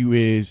biggest issue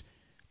is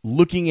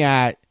looking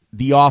at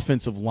the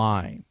offensive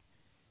line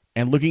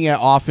and looking at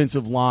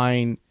offensive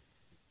line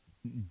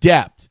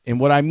depth. And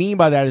what I mean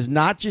by that is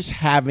not just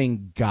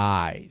having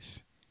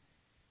guys.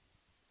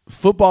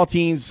 Football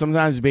teams,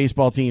 sometimes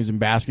baseball teams and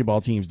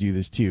basketball teams do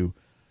this too.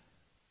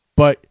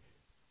 But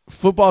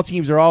football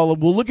teams are all,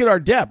 well, look at our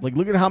depth. Like,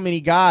 look at how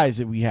many guys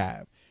that we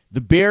have. The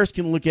Bears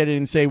can look at it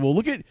and say, well,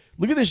 look at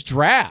this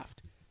draft.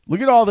 Look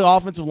at all the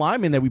offensive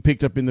linemen that we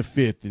picked up in the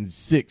 5th and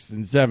 6th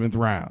and 7th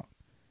round.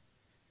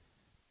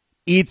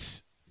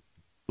 It's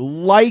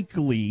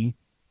likely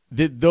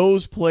that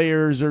those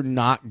players are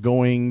not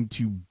going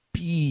to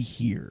be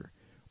here,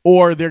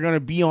 or they're going to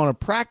be on a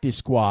practice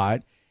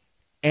squad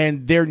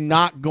and they're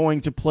not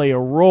going to play a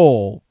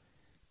role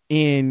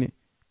in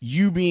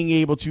you being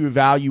able to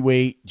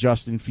evaluate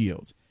Justin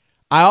Fields.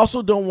 I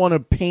also don't want to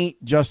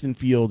paint Justin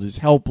Fields as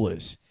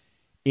helpless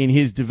in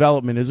his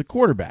development as a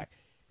quarterback.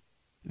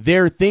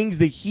 There are things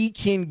that he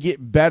can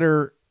get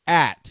better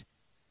at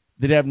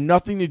that have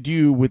nothing to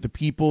do with the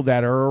people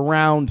that are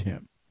around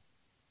him.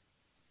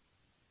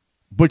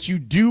 But you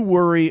do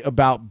worry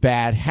about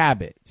bad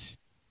habits.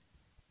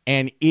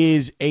 And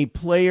is a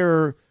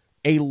player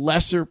a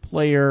lesser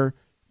player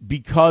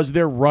because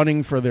they're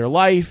running for their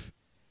life?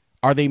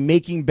 Are they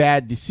making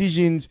bad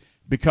decisions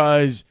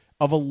because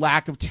of a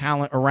lack of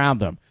talent around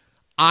them?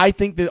 I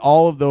think that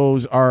all of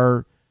those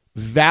are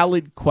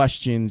valid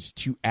questions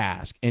to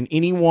ask. And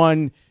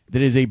anyone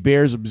that is a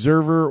Bears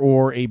observer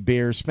or a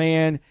Bears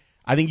fan,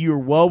 I think you are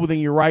well within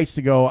your rights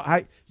to go.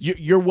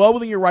 You're well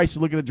within your rights to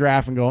look at the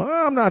draft and go,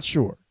 I'm not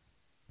sure.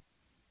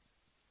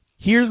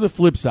 Here's the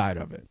flip side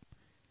of it.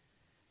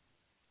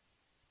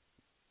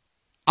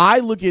 I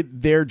look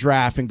at their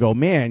draft and go,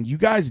 man, you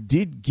guys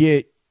did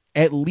get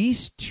at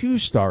least 2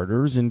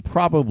 starters and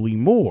probably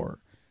more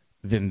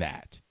than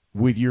that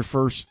with your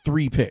first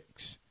 3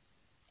 picks.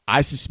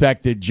 I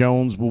suspect that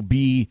Jones will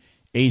be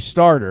a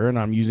starter, and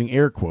I'm using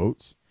air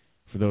quotes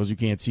for those who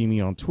can't see me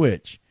on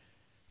Twitch.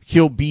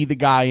 He'll be the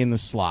guy in the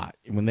slot.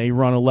 When they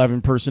run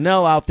 11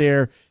 personnel out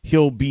there,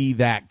 he'll be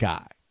that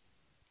guy,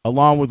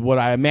 along with what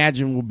I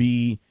imagine will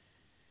be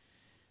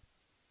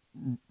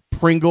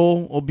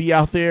Pringle will be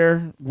out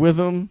there with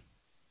him,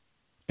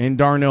 and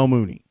Darnell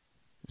Mooney.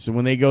 So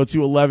when they go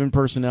to 11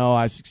 personnel,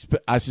 I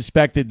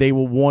suspect that they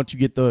will want to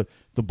get the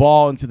the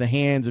ball into the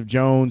hands of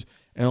Jones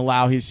and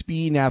allow his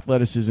speed and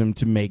athleticism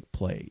to make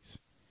plays.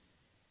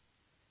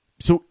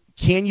 So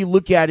can you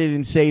look at it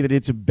and say that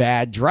it's a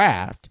bad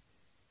draft?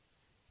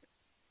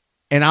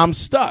 And I'm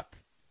stuck.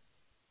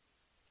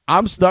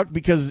 I'm stuck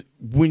because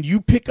when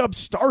you pick up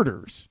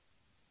starters,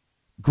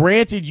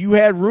 granted you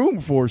had room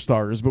for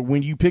starters, but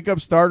when you pick up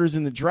starters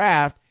in the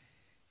draft,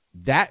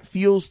 that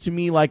feels to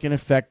me like an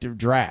effective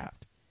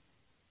draft.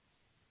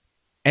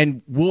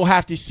 And we'll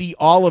have to see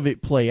all of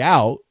it play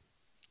out,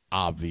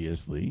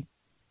 obviously.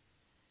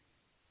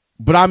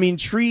 But I'm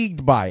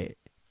intrigued by it.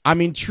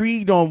 I'm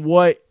intrigued on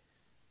what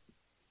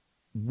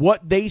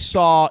they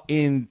saw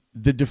in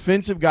the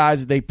defensive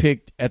guys that they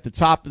picked at the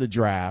top of the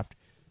draft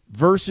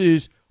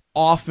versus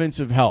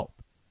offensive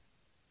help.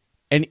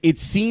 And it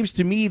seems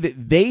to me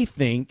that they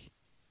think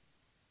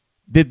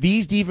that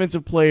these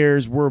defensive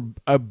players were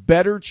a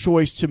better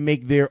choice to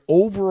make their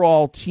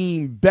overall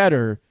team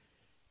better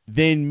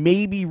than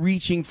maybe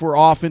reaching for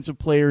offensive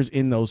players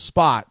in those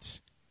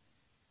spots.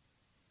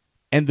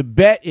 And the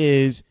bet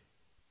is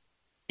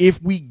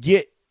if we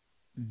get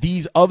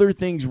these other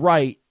things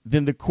right,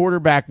 then the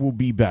quarterback will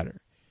be better.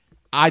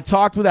 I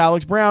talked with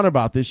Alex Brown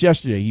about this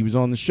yesterday. He was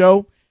on the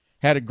show,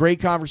 had a great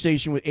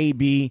conversation with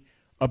AB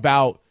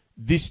about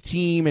this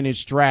team and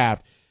its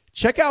draft.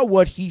 Check out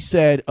what he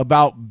said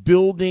about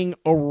building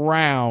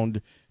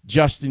around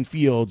Justin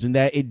Fields and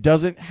that it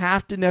doesn't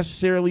have to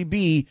necessarily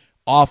be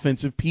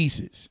offensive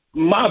pieces.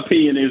 My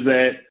opinion is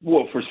that,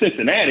 well, for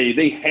Cincinnati,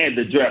 they had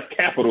the draft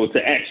capital to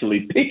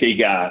actually pick a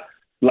guy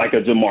like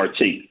a Jamar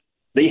Chase.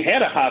 They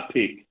had a high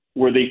pick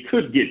where they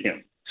could get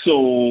him.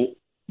 So,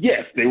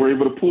 yes, they were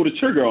able to pull the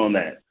trigger on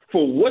that.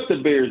 For what the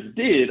Bears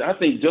did, I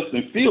think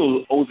Justin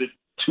Fields owes it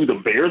to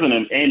the Bears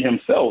and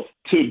himself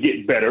to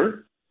get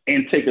better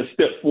and take a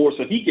step forward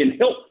so he can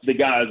help the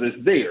guys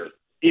that's there.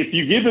 If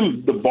you give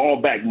him the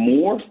ball back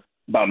more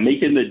by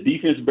making the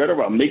defense better,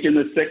 by making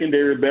the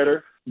secondary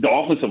better, the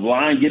offensive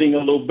line getting a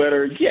little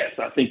better, yes,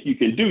 I think you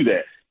can do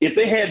that. If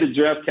they had the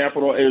draft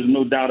capital, there's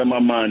no doubt in my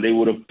mind they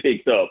would have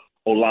picked up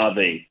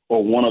Olave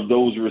or one of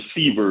those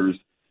receivers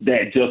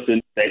that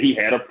he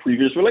had a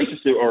previous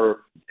relationship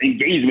or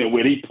engagement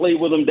with. He played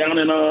with him down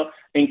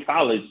in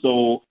college,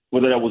 so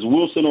whether that was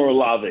Wilson or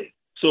Olave.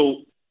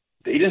 So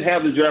they didn't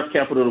have the draft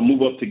capital to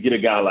move up to get a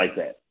guy like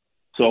that.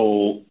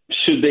 So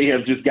should they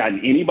have just gotten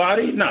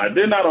anybody? No, if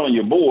they're not on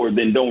your board,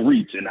 then don't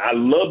reach. And I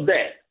love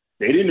that.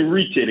 They didn't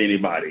reach at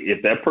anybody.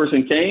 If that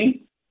person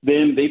came,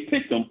 then they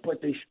picked them,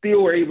 but they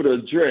still were able to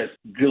address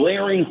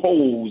glaring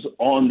holes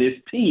on this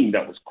team.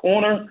 That was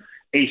corner,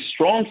 a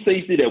strong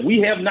safety that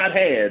we have not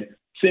had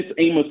since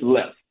Amos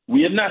left.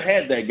 We have not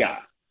had that guy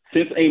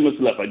since Amos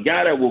left, a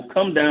guy that will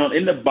come down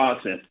in the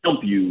box and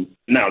help you.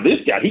 Now, this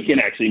guy, he can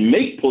actually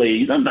make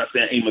plays. I'm not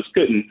saying Amos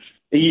couldn't.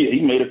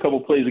 He made a couple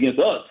plays against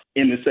us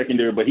in the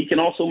secondary, but he can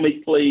also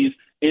make plays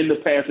in the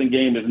passing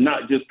game. It's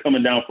not just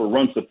coming down for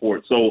run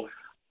support. So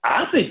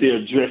I think they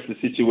addressed the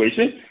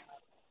situation.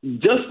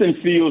 Justin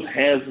Fields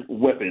has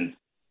weapons.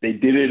 They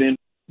did it in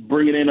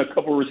bringing in a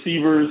couple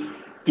receivers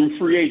through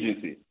free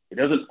agency. It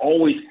doesn't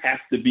always have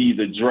to be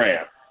the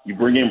draft. You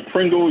bring in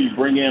Pringle, you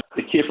bring in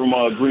the kid from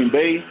Green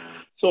Bay.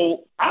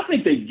 So I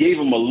think they gave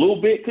him a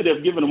little bit. Could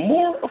have given him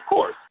more? Of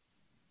course.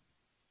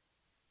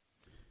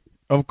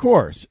 Of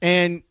course.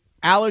 And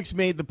Alex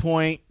made the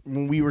point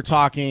when we were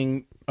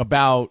talking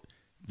about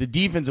the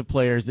defensive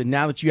players that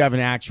now that you have an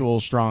actual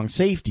strong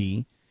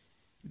safety,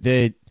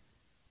 that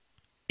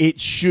it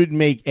should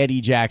make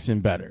Eddie Jackson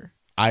better.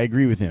 I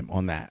agree with him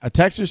on that. A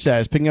texter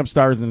says picking up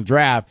stars in the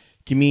draft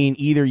can mean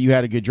either you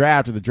had a good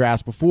draft or the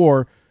drafts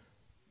before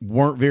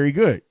weren't very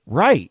good.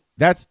 Right.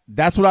 That's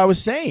what I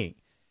was saying.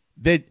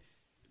 That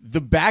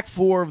the back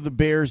four of the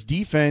Bears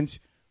defense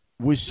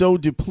was so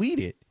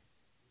depleted.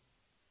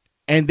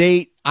 And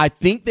I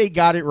think they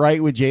got it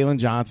right with Jalen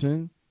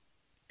Johnson.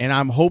 And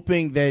I'm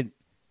hoping that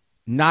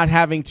not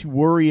having to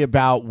worry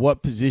about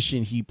what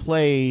position he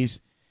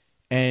plays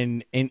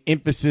and an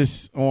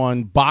emphasis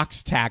on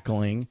box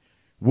tackling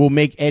will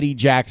make Eddie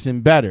Jackson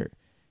better.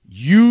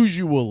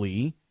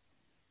 Usually,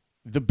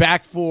 the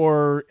back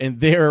four and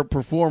their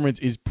performance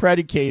is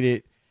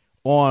predicated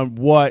on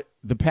what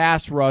the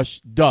pass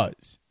rush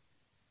does.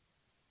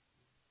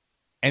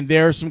 And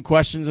there are some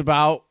questions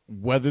about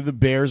whether the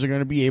Bears are going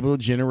to be able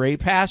to generate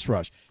pass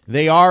rush.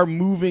 They are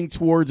moving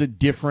towards a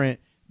different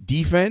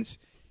defense,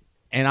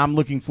 and I'm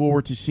looking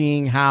forward to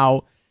seeing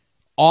how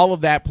all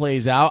of that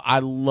plays out. I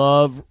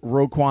love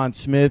Roquan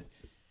Smith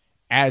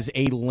as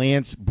a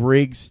Lance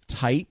Briggs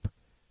type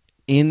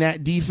in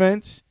that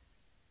defense,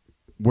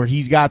 where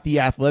he's got the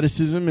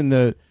athleticism and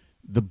the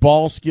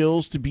ball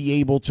skills to be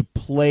able to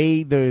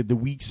play the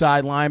weak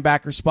side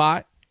linebacker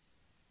spot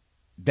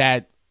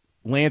that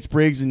Lance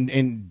Briggs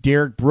and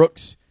Derek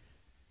Brooks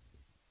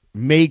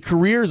made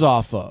careers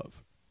off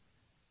of.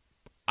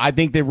 I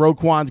think that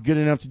Roquan's good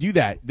enough to do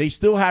that. They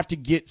still have to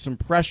get some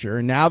pressure,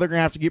 and now they're going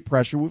to have to get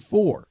pressure with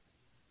 4.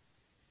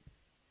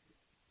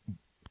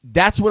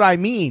 That's what I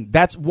mean.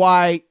 That's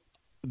why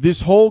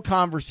this whole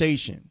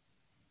conversation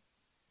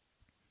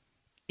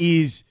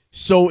is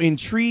so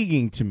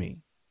intriguing to me.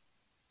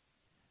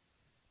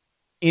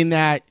 in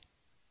that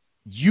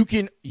you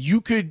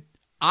could,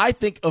 I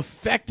think,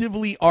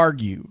 effectively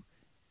argue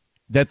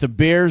that the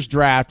Bears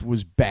draft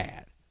was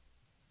bad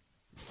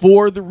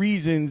for the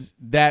reasons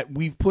that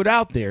we've put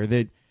out there.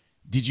 That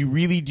did you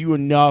really do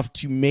enough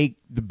to make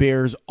the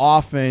Bears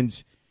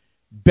offense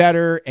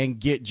better and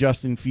get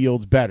Justin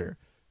Fields better?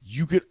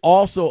 You could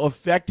also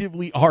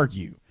effectively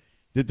argue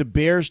that the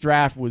Bears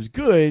draft was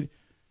good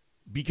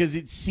because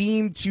it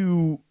seemed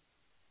to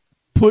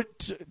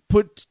put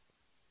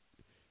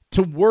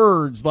to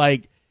words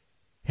like,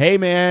 hey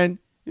man,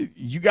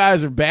 you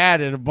guys are bad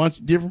at a bunch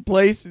of different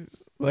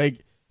places.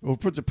 Like, we'll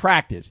put to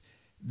practice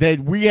that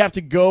we have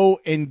to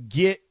go and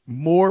get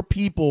more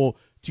people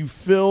to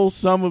fill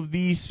some of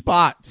these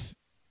spots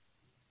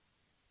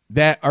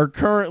that are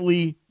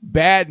currently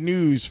bad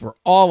news for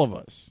all of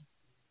us.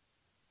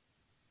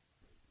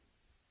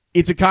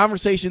 It's a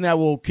conversation that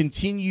will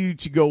continue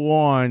to go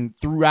on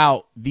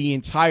throughout the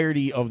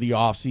entirety of the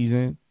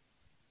offseason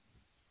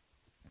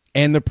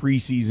and the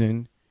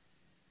preseason.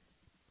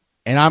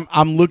 And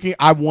I'm looking,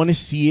 I want to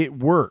see it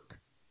work.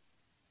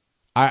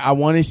 I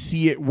want to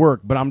see it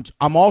work, but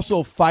I'm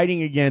also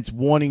fighting against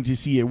wanting to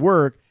see it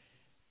work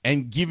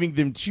and giving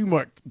them too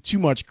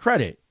much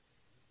credit.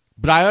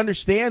 But I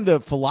understand the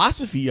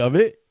philosophy of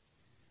it,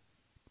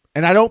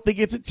 and I don't think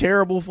it's a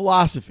terrible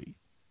philosophy.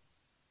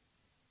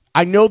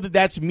 I know that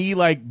that's me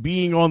like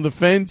being on the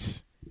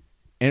fence,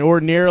 and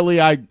ordinarily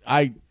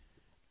I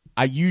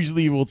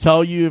usually will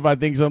tell you if I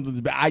think something's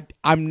bad.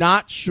 I'm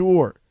not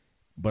sure,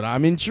 but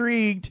I'm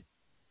intrigued.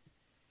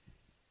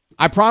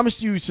 I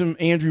promised you some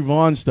Andrew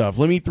Vaughn stuff.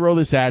 Let me throw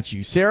this at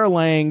you. Sarah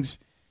Langs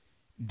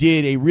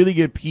did a really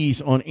good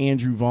piece on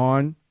Andrew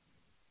Vaughn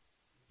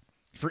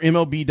for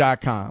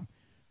MLB.com.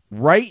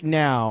 Right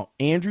now,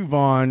 Andrew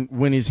Vaughn,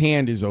 when his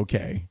hand is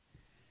okay,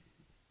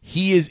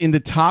 he is in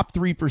the top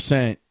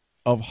 3%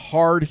 of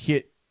hard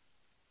hit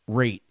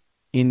rate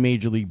in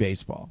Major League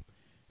Baseball.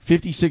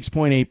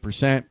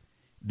 56.8%.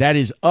 That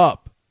is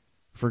up,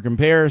 for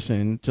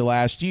comparison to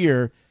last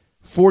year,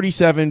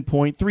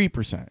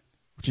 47.3%.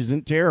 which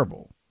isn't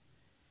terrible.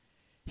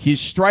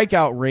 His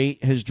strikeout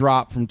rate has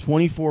dropped from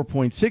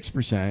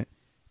 24.6%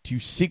 to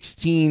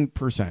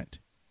 16%.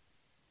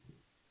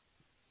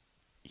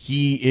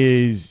 He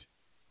is,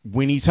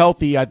 when he's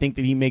healthy, I think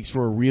that he makes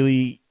for a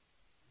really,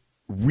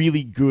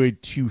 really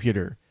good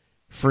two-hitter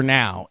for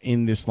now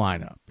in this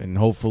lineup. And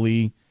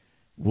hopefully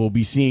we'll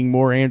be seeing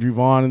more Andrew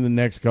Vaughn in the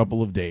next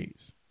couple of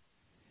days.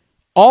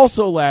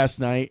 Also last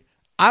night,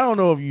 I don't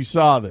know if you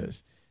saw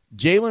this,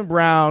 Jaylen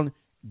Brown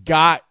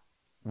got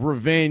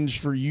revenge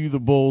for you, the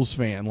Bulls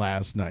fan,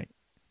 last night.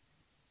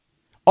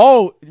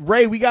 Oh,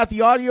 Ray, we got the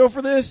audio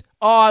for this?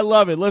 Oh, I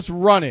love it. Let's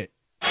run it.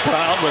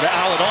 Brown with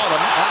Allen on him.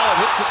 Allen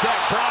hits the deck.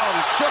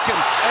 Brown shook him,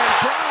 and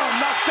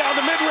Brown knocks down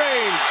the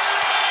mid-range.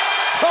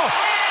 Oh.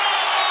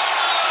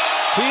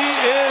 He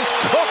is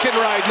cooking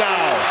right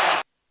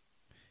now.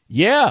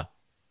 Yeah.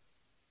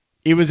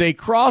 It was a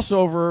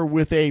crossover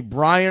with a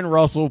Brian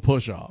Russell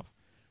push-off.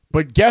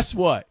 But guess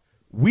what?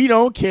 We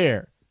don't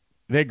care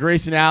that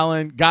Grayson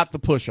Allen got the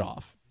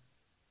push-off,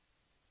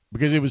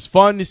 because it was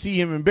fun to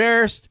see him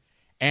embarrassed,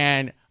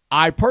 and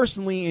I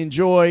personally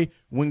enjoy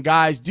when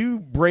guys do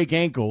break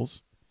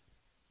ankles,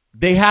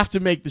 they have to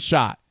make the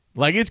shot.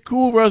 Like, it's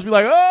cool for us to be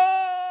like,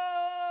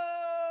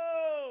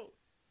 oh!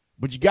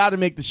 But you got to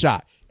make the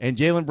shot, and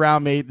Jaylen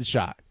Brown made the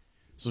shot.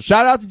 So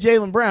shout out to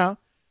Jaylen Brown.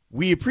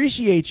 We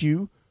appreciate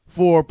you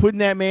for putting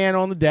that man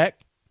on the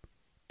deck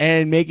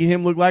and making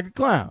him look like a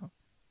clown.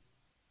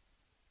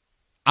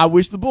 I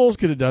wish the Bulls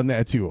could have done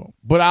that to him,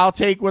 but I'll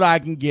take what I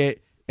can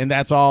get, and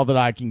that's all that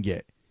I can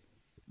get.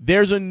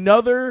 There's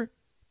another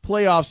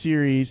playoff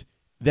series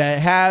that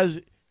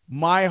has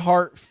my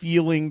heart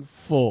feeling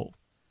full.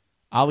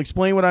 I'll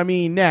explain what I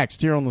mean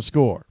next here on The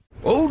Score.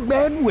 Old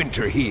Man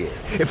Winter here.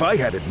 If I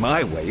had it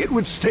my way, it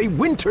would stay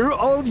winter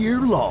all year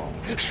long.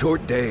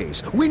 Short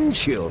days, wind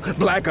chill,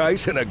 black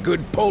ice, and a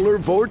good polar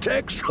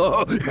vortex.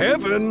 Oh,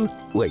 heaven.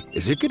 Wait,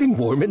 is it getting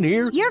warm in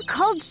here? Your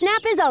cold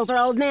snap is over,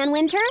 Old Man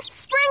Winter.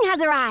 Spring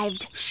has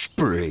arrived.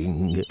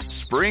 Spring.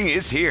 Spring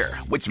is here,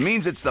 which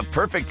means it's the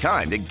perfect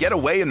time to get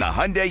away in the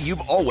Hyundai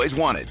you've always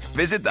wanted.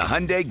 Visit the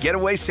Hyundai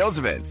Getaway Sales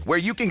Event, where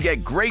you can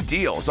get great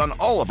deals on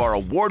all of our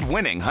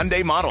award-winning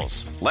Hyundai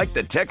models, like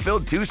the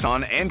tech-filled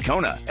Tucson and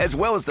Kona, as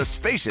well as the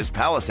spacious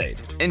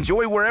Palisade.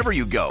 Enjoy wherever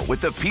you go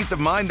with the peace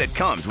of mind that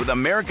comes with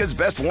America's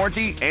best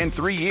warranty and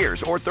 3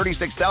 years or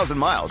 36,000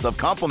 miles of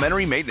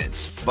complimentary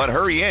maintenance. But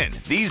hurry in,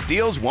 these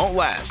deals won't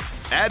last.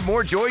 Add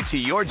more joy to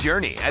your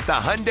journey at the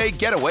Hyundai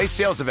Getaway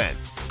Sales Event.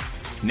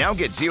 Now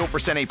get 0%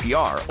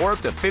 APR or up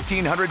to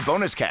 $1,500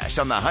 bonus cash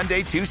on the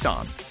Hyundai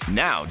Tucson.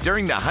 Now,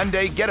 during the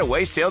Hyundai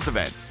Getaway Sales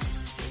Event.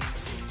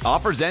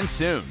 Offers end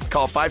soon.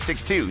 Call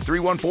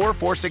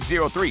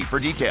 562-314-4603 for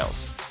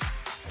details.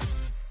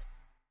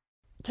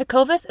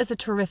 Tecovas is a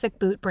terrific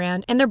boot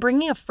brand, and they're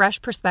bringing a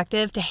fresh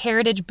perspective to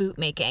heritage boot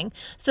making.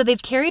 So they've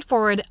carried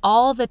forward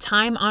all the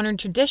time-honored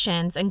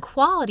traditions and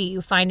quality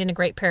you find in a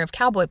great pair of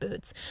cowboy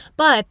boots,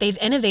 but they've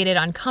innovated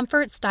on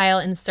comfort, style,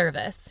 and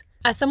service.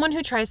 As someone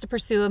who tries to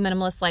pursue a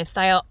minimalist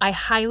lifestyle, I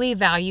highly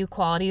value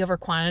quality over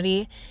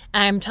quantity,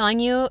 and I'm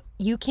telling you,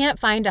 you can't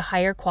find a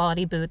higher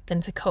quality boot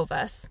than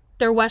Tecovas.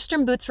 Their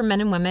Western boots for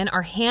men and women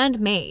are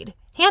handmade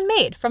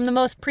from the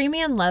most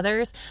premium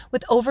leathers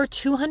with over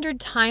 200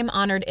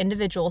 time-honored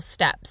individual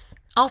steps.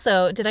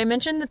 Also, did I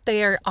mention that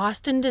they are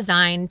Austin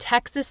designed,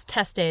 Texas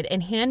tested,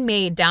 and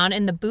handmade down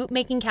in the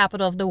boot-making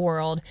capital of the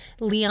world,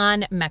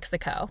 Leon,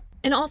 Mexico.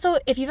 And also,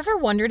 if you've ever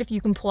wondered if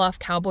you can pull off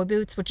cowboy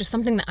boots, which is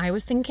something that I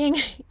was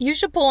thinking, you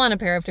should pull on a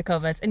pair of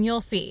Tecovas and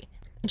you'll see.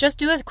 Just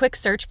do a quick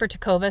search for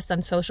Tecovas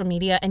on social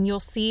media and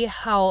you'll see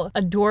how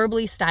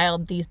adorably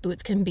styled these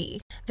boots can be.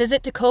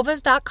 Visit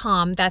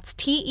tecovas.com, that's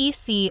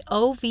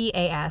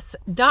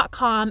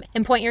TECOVAS.com,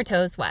 and point your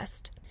toes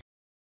west.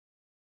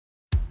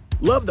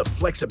 Love the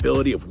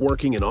flexibility of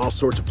working in all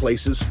sorts of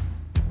places?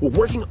 Well,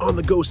 working on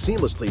the go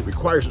seamlessly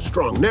requires a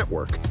strong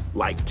network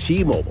like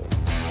T-Mobile.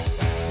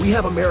 We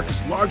have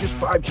America's largest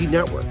 5G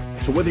network,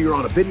 so whether you're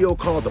on a video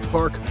call at the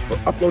park or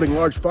uploading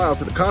large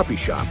files at a coffee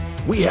shop,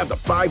 we have the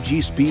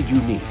 5G speed you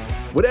need.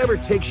 Whatever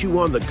takes you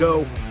on the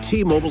go,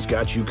 T-Mobile's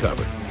got you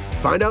covered.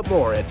 Find out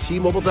more at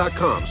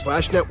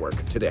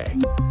T-Mobile.com/network today.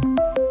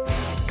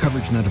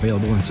 Coverage not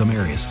available in some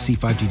areas. See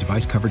 5G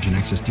device coverage and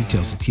access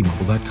details at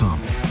T-Mobile.com.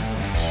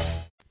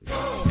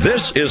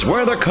 This is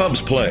where the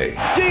Cubs play.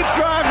 Deep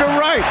drive to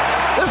right.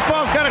 This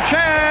ball's got a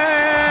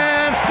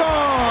chance.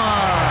 Gone.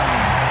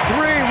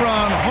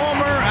 Three-run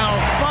homer,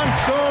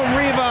 Alfonso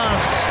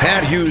Rivas.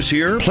 Pat Hughes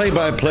here,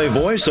 play-by-play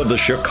voice of the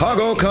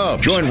Chicago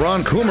Cubs. Join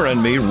Ron Coomer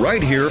and me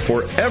right here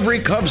for every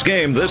Cubs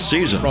game this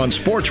season on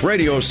Sports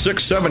Radio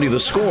 670 The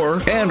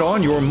Score and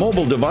on your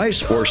mobile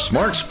device or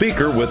smart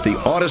speaker with the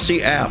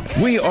Odyssey app.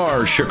 We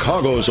are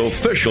Chicago's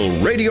official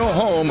radio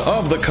home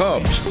of the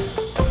Cubs.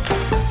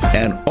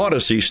 An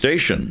Odyssey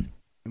station.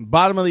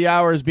 Bottom of the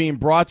hour is being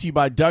brought to you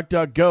by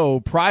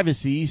DuckDuckGo,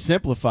 privacy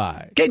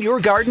simplified. Get your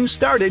garden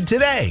started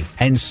today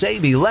and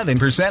save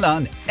 11%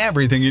 on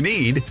everything you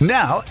need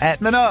now at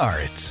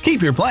Menards.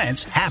 Keep your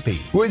plants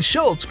happy with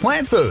Schultz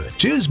Plant Food.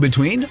 Choose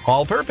between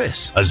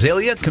all-purpose,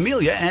 azalea,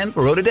 camellia, and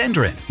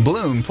rhododendron,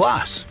 Bloom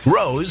Plus,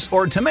 rose,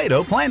 or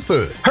tomato plant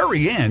food.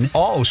 Hurry in.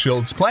 All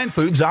Schultz Plant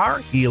Foods are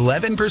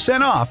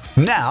 11% off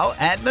now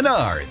at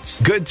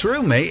Menards. Good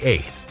through May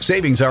 8th.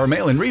 Savings are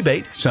mail-in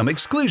rebate. Some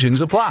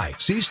exclusions apply.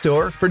 See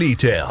store for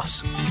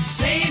details.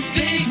 Save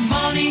big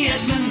money at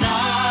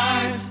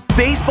Menards.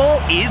 Baseball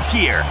is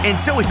here, and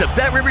so is the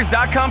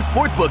BetRivers.com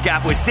sportsbook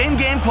app with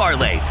same-game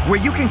parlays, where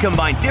you can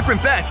combine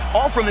different bets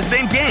all from the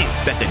same game.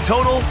 Bet the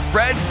total,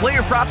 spreads,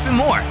 player props, and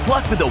more.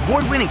 Plus, with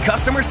award-winning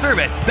customer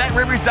service,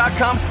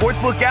 BetRivers.com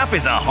sportsbook app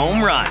is a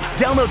home run.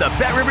 Download the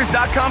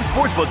BetRivers.com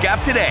sportsbook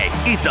app today.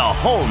 It's a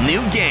whole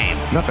new game.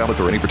 Not valid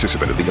for any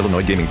participant of the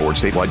Illinois Gaming Board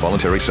statewide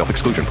voluntary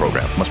self-exclusion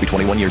program. Must be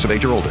 21 years of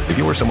age or older. If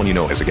you or someone you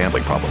know has a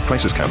gambling problem,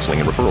 crisis counseling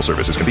and referral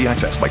services can be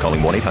accessed by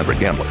calling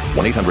 1-800-GAMBLER,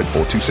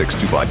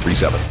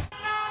 1-800-426-2537.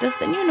 Does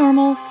the new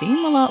normal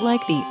seem a lot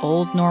like the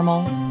old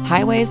normal?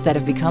 Highways that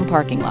have become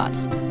parking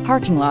lots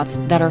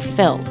that are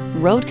filled,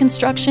 road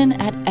construction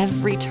at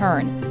every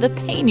turn, the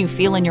pain you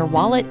feel in your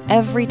wallet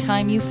every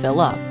time you fill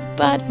up.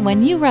 But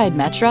when you ride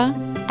Metra,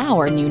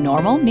 our new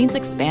normal means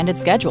expanded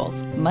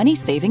schedules,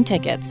 money-saving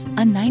tickets,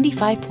 a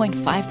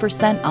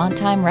 95.5%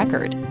 on-time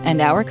record,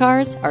 and our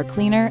cars are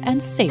cleaner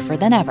and safer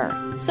than ever.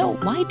 So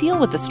why deal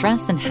with the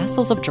stress and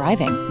hassles of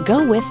driving?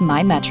 Go with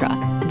My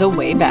Metra, the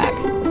way back.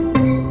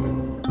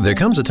 There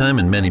comes a time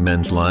in many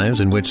men's lives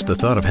in which the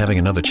thought of having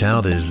another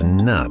child is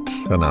not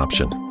an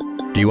option.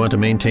 Do you want to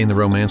maintain the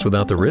romance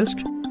without the risk?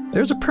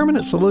 There's a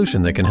permanent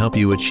solution that can help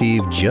you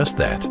achieve just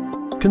that.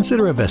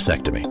 Consider a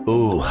vasectomy.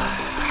 Ooh,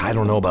 I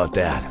don't know about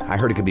that. I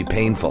heard it could be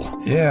painful.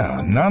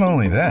 Yeah, not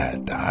only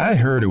that, I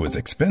heard it was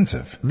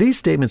expensive. These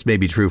statements may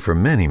be true for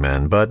many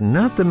men, but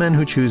not the men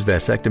who choose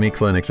Vasectomy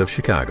Clinics of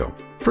Chicago.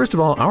 First of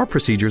all, our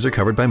procedures are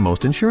covered by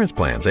most insurance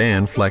plans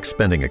and flex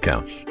spending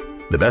accounts.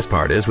 The best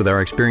part is, with our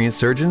experienced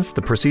surgeons,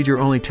 the procedure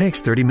only takes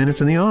 30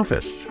 minutes in the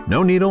office.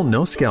 No needle,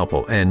 no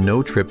scalpel, and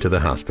no trip to the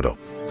hospital.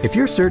 If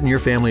you're certain your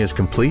family is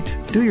complete,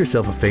 do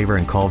yourself a favor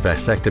and call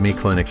Vasectomy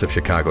Clinics of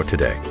Chicago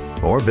today.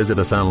 Or visit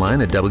us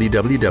online at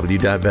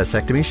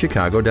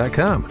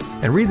www.vasectomychicago.com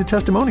and read the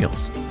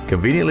testimonials.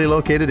 Conveniently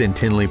located in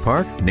Tinley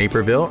Park,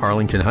 Naperville,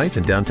 Arlington Heights,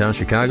 and downtown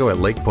Chicago at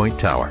Lake Point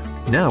Tower.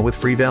 Now with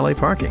free valet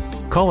parking.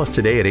 Call us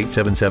today at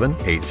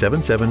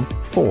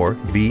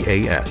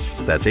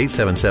 877-877-4VAS. That's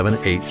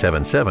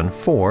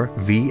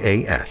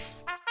 877-877-4VAS.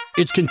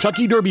 It's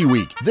Kentucky Derby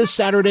Week. This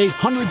Saturday,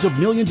 hundreds of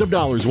millions of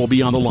dollars will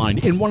be on the line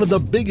in one of the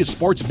biggest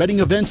sports betting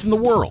events in the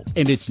world.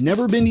 And it's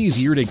never been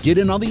easier to get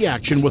in on the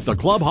action with the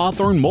Club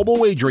Hawthorne mobile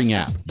wagering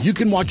app. You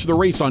can watch the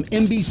race on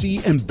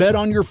NBC and bet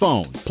on your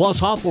phone. Plus,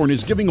 Hawthorne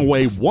is giving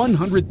away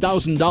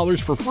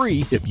 $100,000 for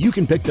free if you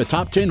can pick the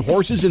top 10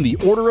 horses in the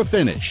order of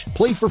finish.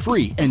 Play for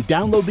free and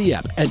download the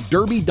app at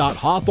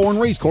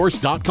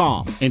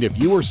derby.hawthorneracecourse.com. And if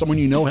you or someone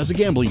you know has a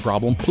gambling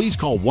problem, please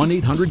call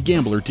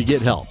 1-800-GAMBLER to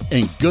get help.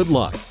 And good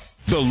luck.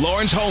 The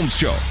Lawrence Holmes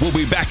Show will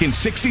be back in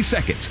 60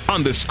 seconds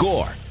on The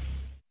Score.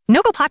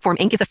 Novo Platform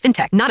Inc. is a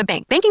fintech, not a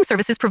bank. Banking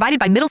services provided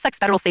by Middlesex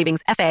Federal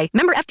Savings, FA,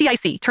 member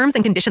FDIC. Terms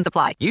and conditions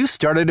apply. You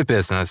started a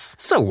business.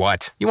 So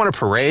what? You want a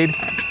parade?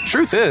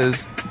 Truth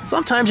is,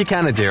 sometimes you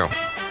kind of do.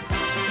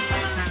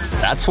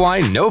 That's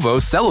why Novo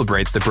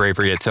celebrates the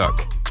bravery it took.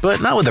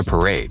 But not with a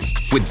parade.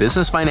 With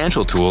business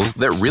financial tools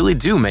that really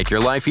do make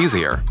your life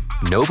easier.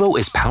 Novo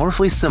is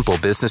powerfully simple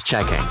business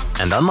checking.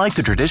 And unlike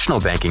the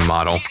traditional banking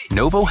model,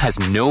 Novo has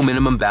no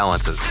minimum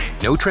balances,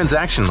 no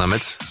transaction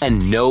limits,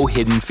 and no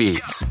hidden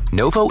fees.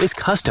 Novo is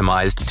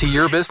customized to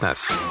your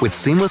business with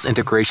seamless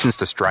integrations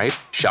to Stripe,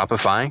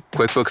 Shopify,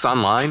 QuickBooks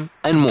Online,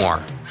 and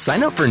more.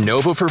 Sign up for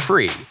Novo for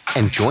free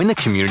and join the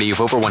community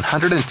of over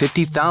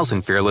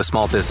 150,000 fearless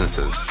small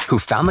businesses who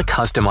found the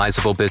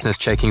customizable business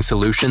checking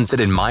solution that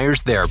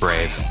admires their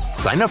brave.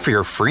 Sign up for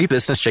your free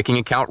business checking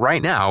account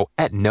right now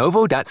at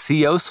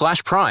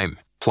novo.co/prime.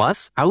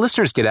 Plus, our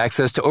listeners get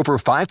access to over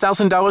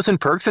 $5,000 in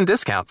perks and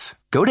discounts.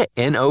 Go to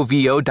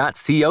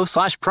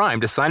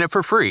novo.co/prime to sign up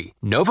for free.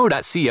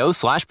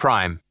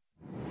 novo.co/prime.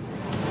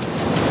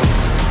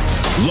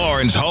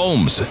 Lawrence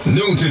Holmes,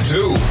 noon to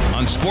 2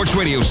 on Sports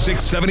Radio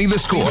 670 The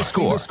Score.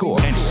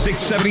 And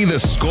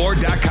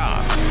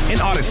 670thescore.com. An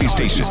Odyssey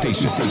station.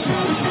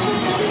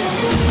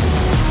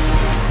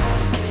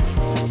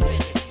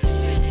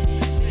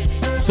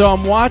 So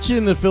I'm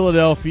watching the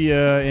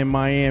Philadelphia and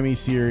Miami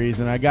series,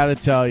 and I got to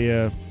tell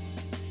you,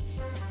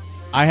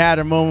 I had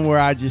a moment where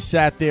I just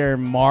sat there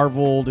and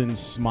marveled and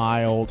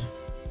smiled.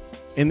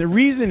 And the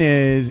reason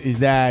is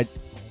that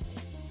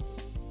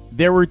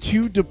there were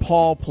two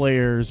DePaul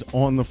players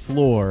on the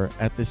floor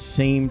at the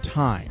same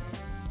time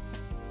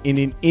in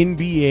an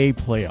NBA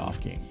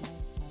playoff game.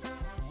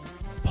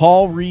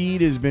 Paul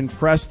Reed has been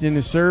pressed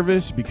into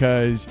service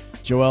because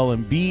Joel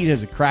Embiid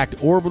has a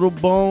cracked orbital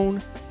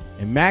bone,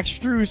 and Max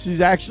Strus is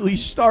actually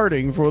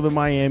starting for the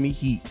Miami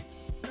Heat.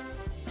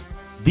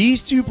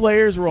 These two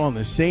players were on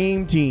the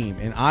same team,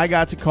 and I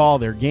got to call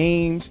their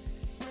games.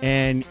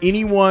 And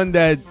anyone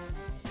that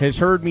has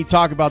heard me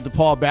talk about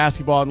DePaul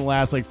basketball in the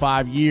last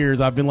 5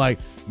 years, I've been like,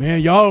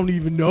 man, y'all don't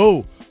even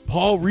know.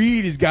 Paul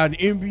Reed has got an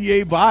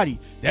NBA body.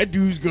 That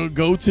dude's going to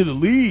go to the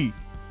league.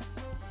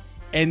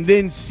 And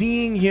then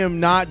seeing him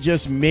not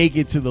just make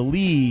it to the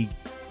league,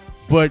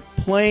 but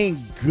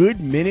playing good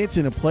minutes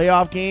in a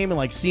playoff game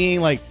and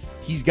seeing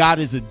he's got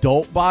his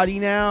adult body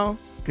now,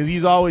 because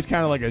he's always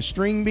kind of like a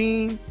string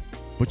bean,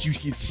 but you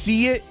can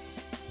see it.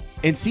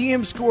 And see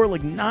him score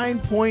 9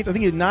 points. I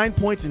think he had 9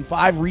 points and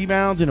 5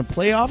 rebounds in a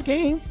playoff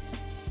game.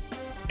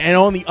 And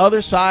on the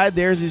other side,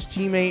 there's his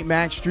teammate,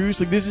 Max Strus.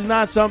 This is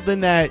not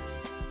something that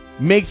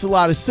makes a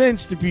lot of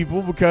sense to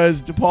people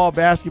because DePaul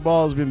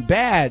basketball has been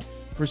bad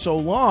for so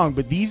long.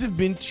 But these have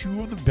been two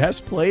of the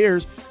best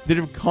players that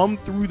have come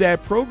through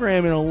that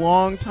program in a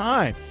long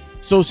time.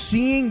 So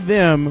seeing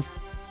them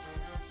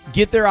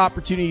get their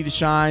opportunity to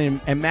shine,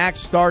 and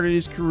Max started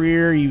his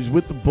career. He was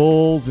with the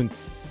Bulls, and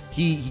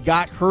he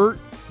got hurt.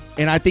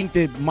 And I think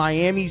that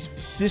Miami's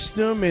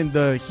system and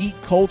the Heat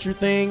culture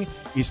thing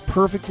is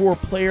perfect for a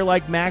player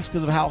like Max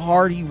because of how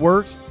hard he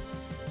works.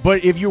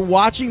 But if you're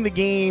watching the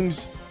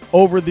games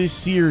over this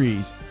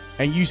series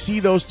and you see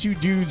those two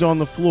dudes on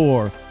the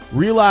floor,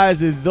 realize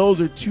that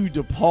those are two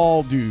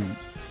DePaul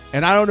dudes.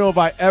 And I don't know if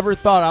I ever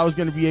thought I was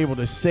going to be able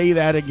to say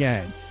that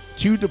again.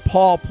 Two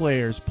DePaul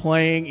players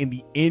playing in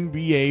the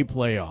NBA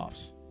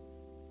playoffs.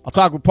 I'll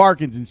talk with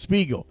Parkins and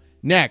Spiegel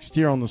next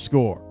here on The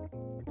Score.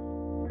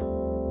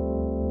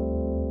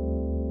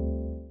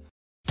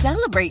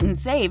 Celebrate and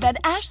save at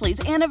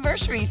Ashley's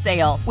Anniversary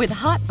Sale. With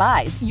Hot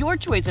Buys, your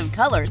choice of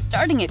colors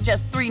starting at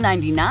just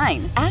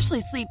 $3.99.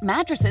 Ashley Sleep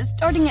mattresses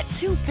starting at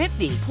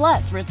 $2.50.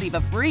 Plus, receive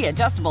a free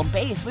adjustable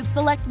base with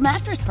select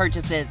mattress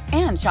purchases.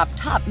 And shop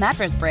top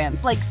mattress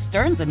brands like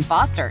Stearns &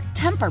 Foster,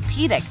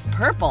 Tempur-Pedic,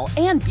 Purple,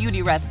 and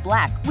Beautyrest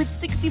Black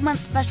with 60-month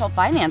special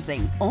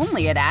financing.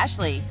 Only at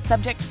Ashley.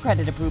 Subject to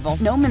credit approval.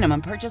 No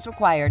minimum purchase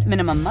required.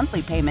 Minimum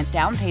monthly payment,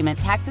 down payment,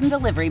 tax, and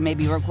delivery may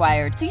be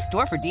required. See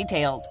store for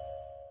details.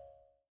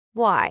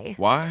 Why?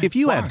 If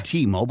you have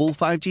T-Mobile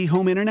 5G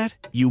home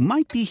internet, you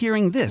might be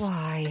hearing this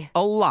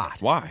a lot.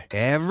 Why?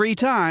 Every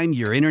time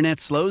your internet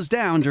slows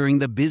down during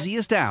the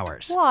busiest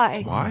hours.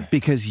 Why?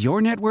 Because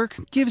your network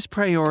gives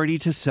priority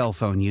to cell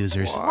phone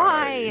users.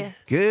 Why?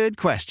 Good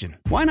question.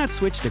 Why not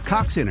switch to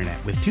Cox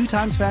Internet with 2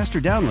 times faster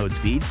download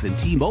speeds than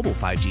T-Mobile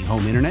 5G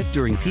home internet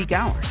during peak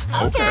hours?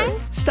 Okay.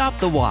 Stop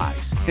the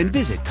whys and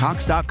visit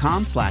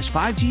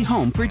cox.com/5G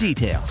home for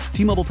details.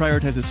 T-Mobile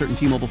prioritizes certain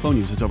T-Mobile phone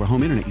users over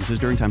home internet users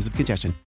during times of congestion.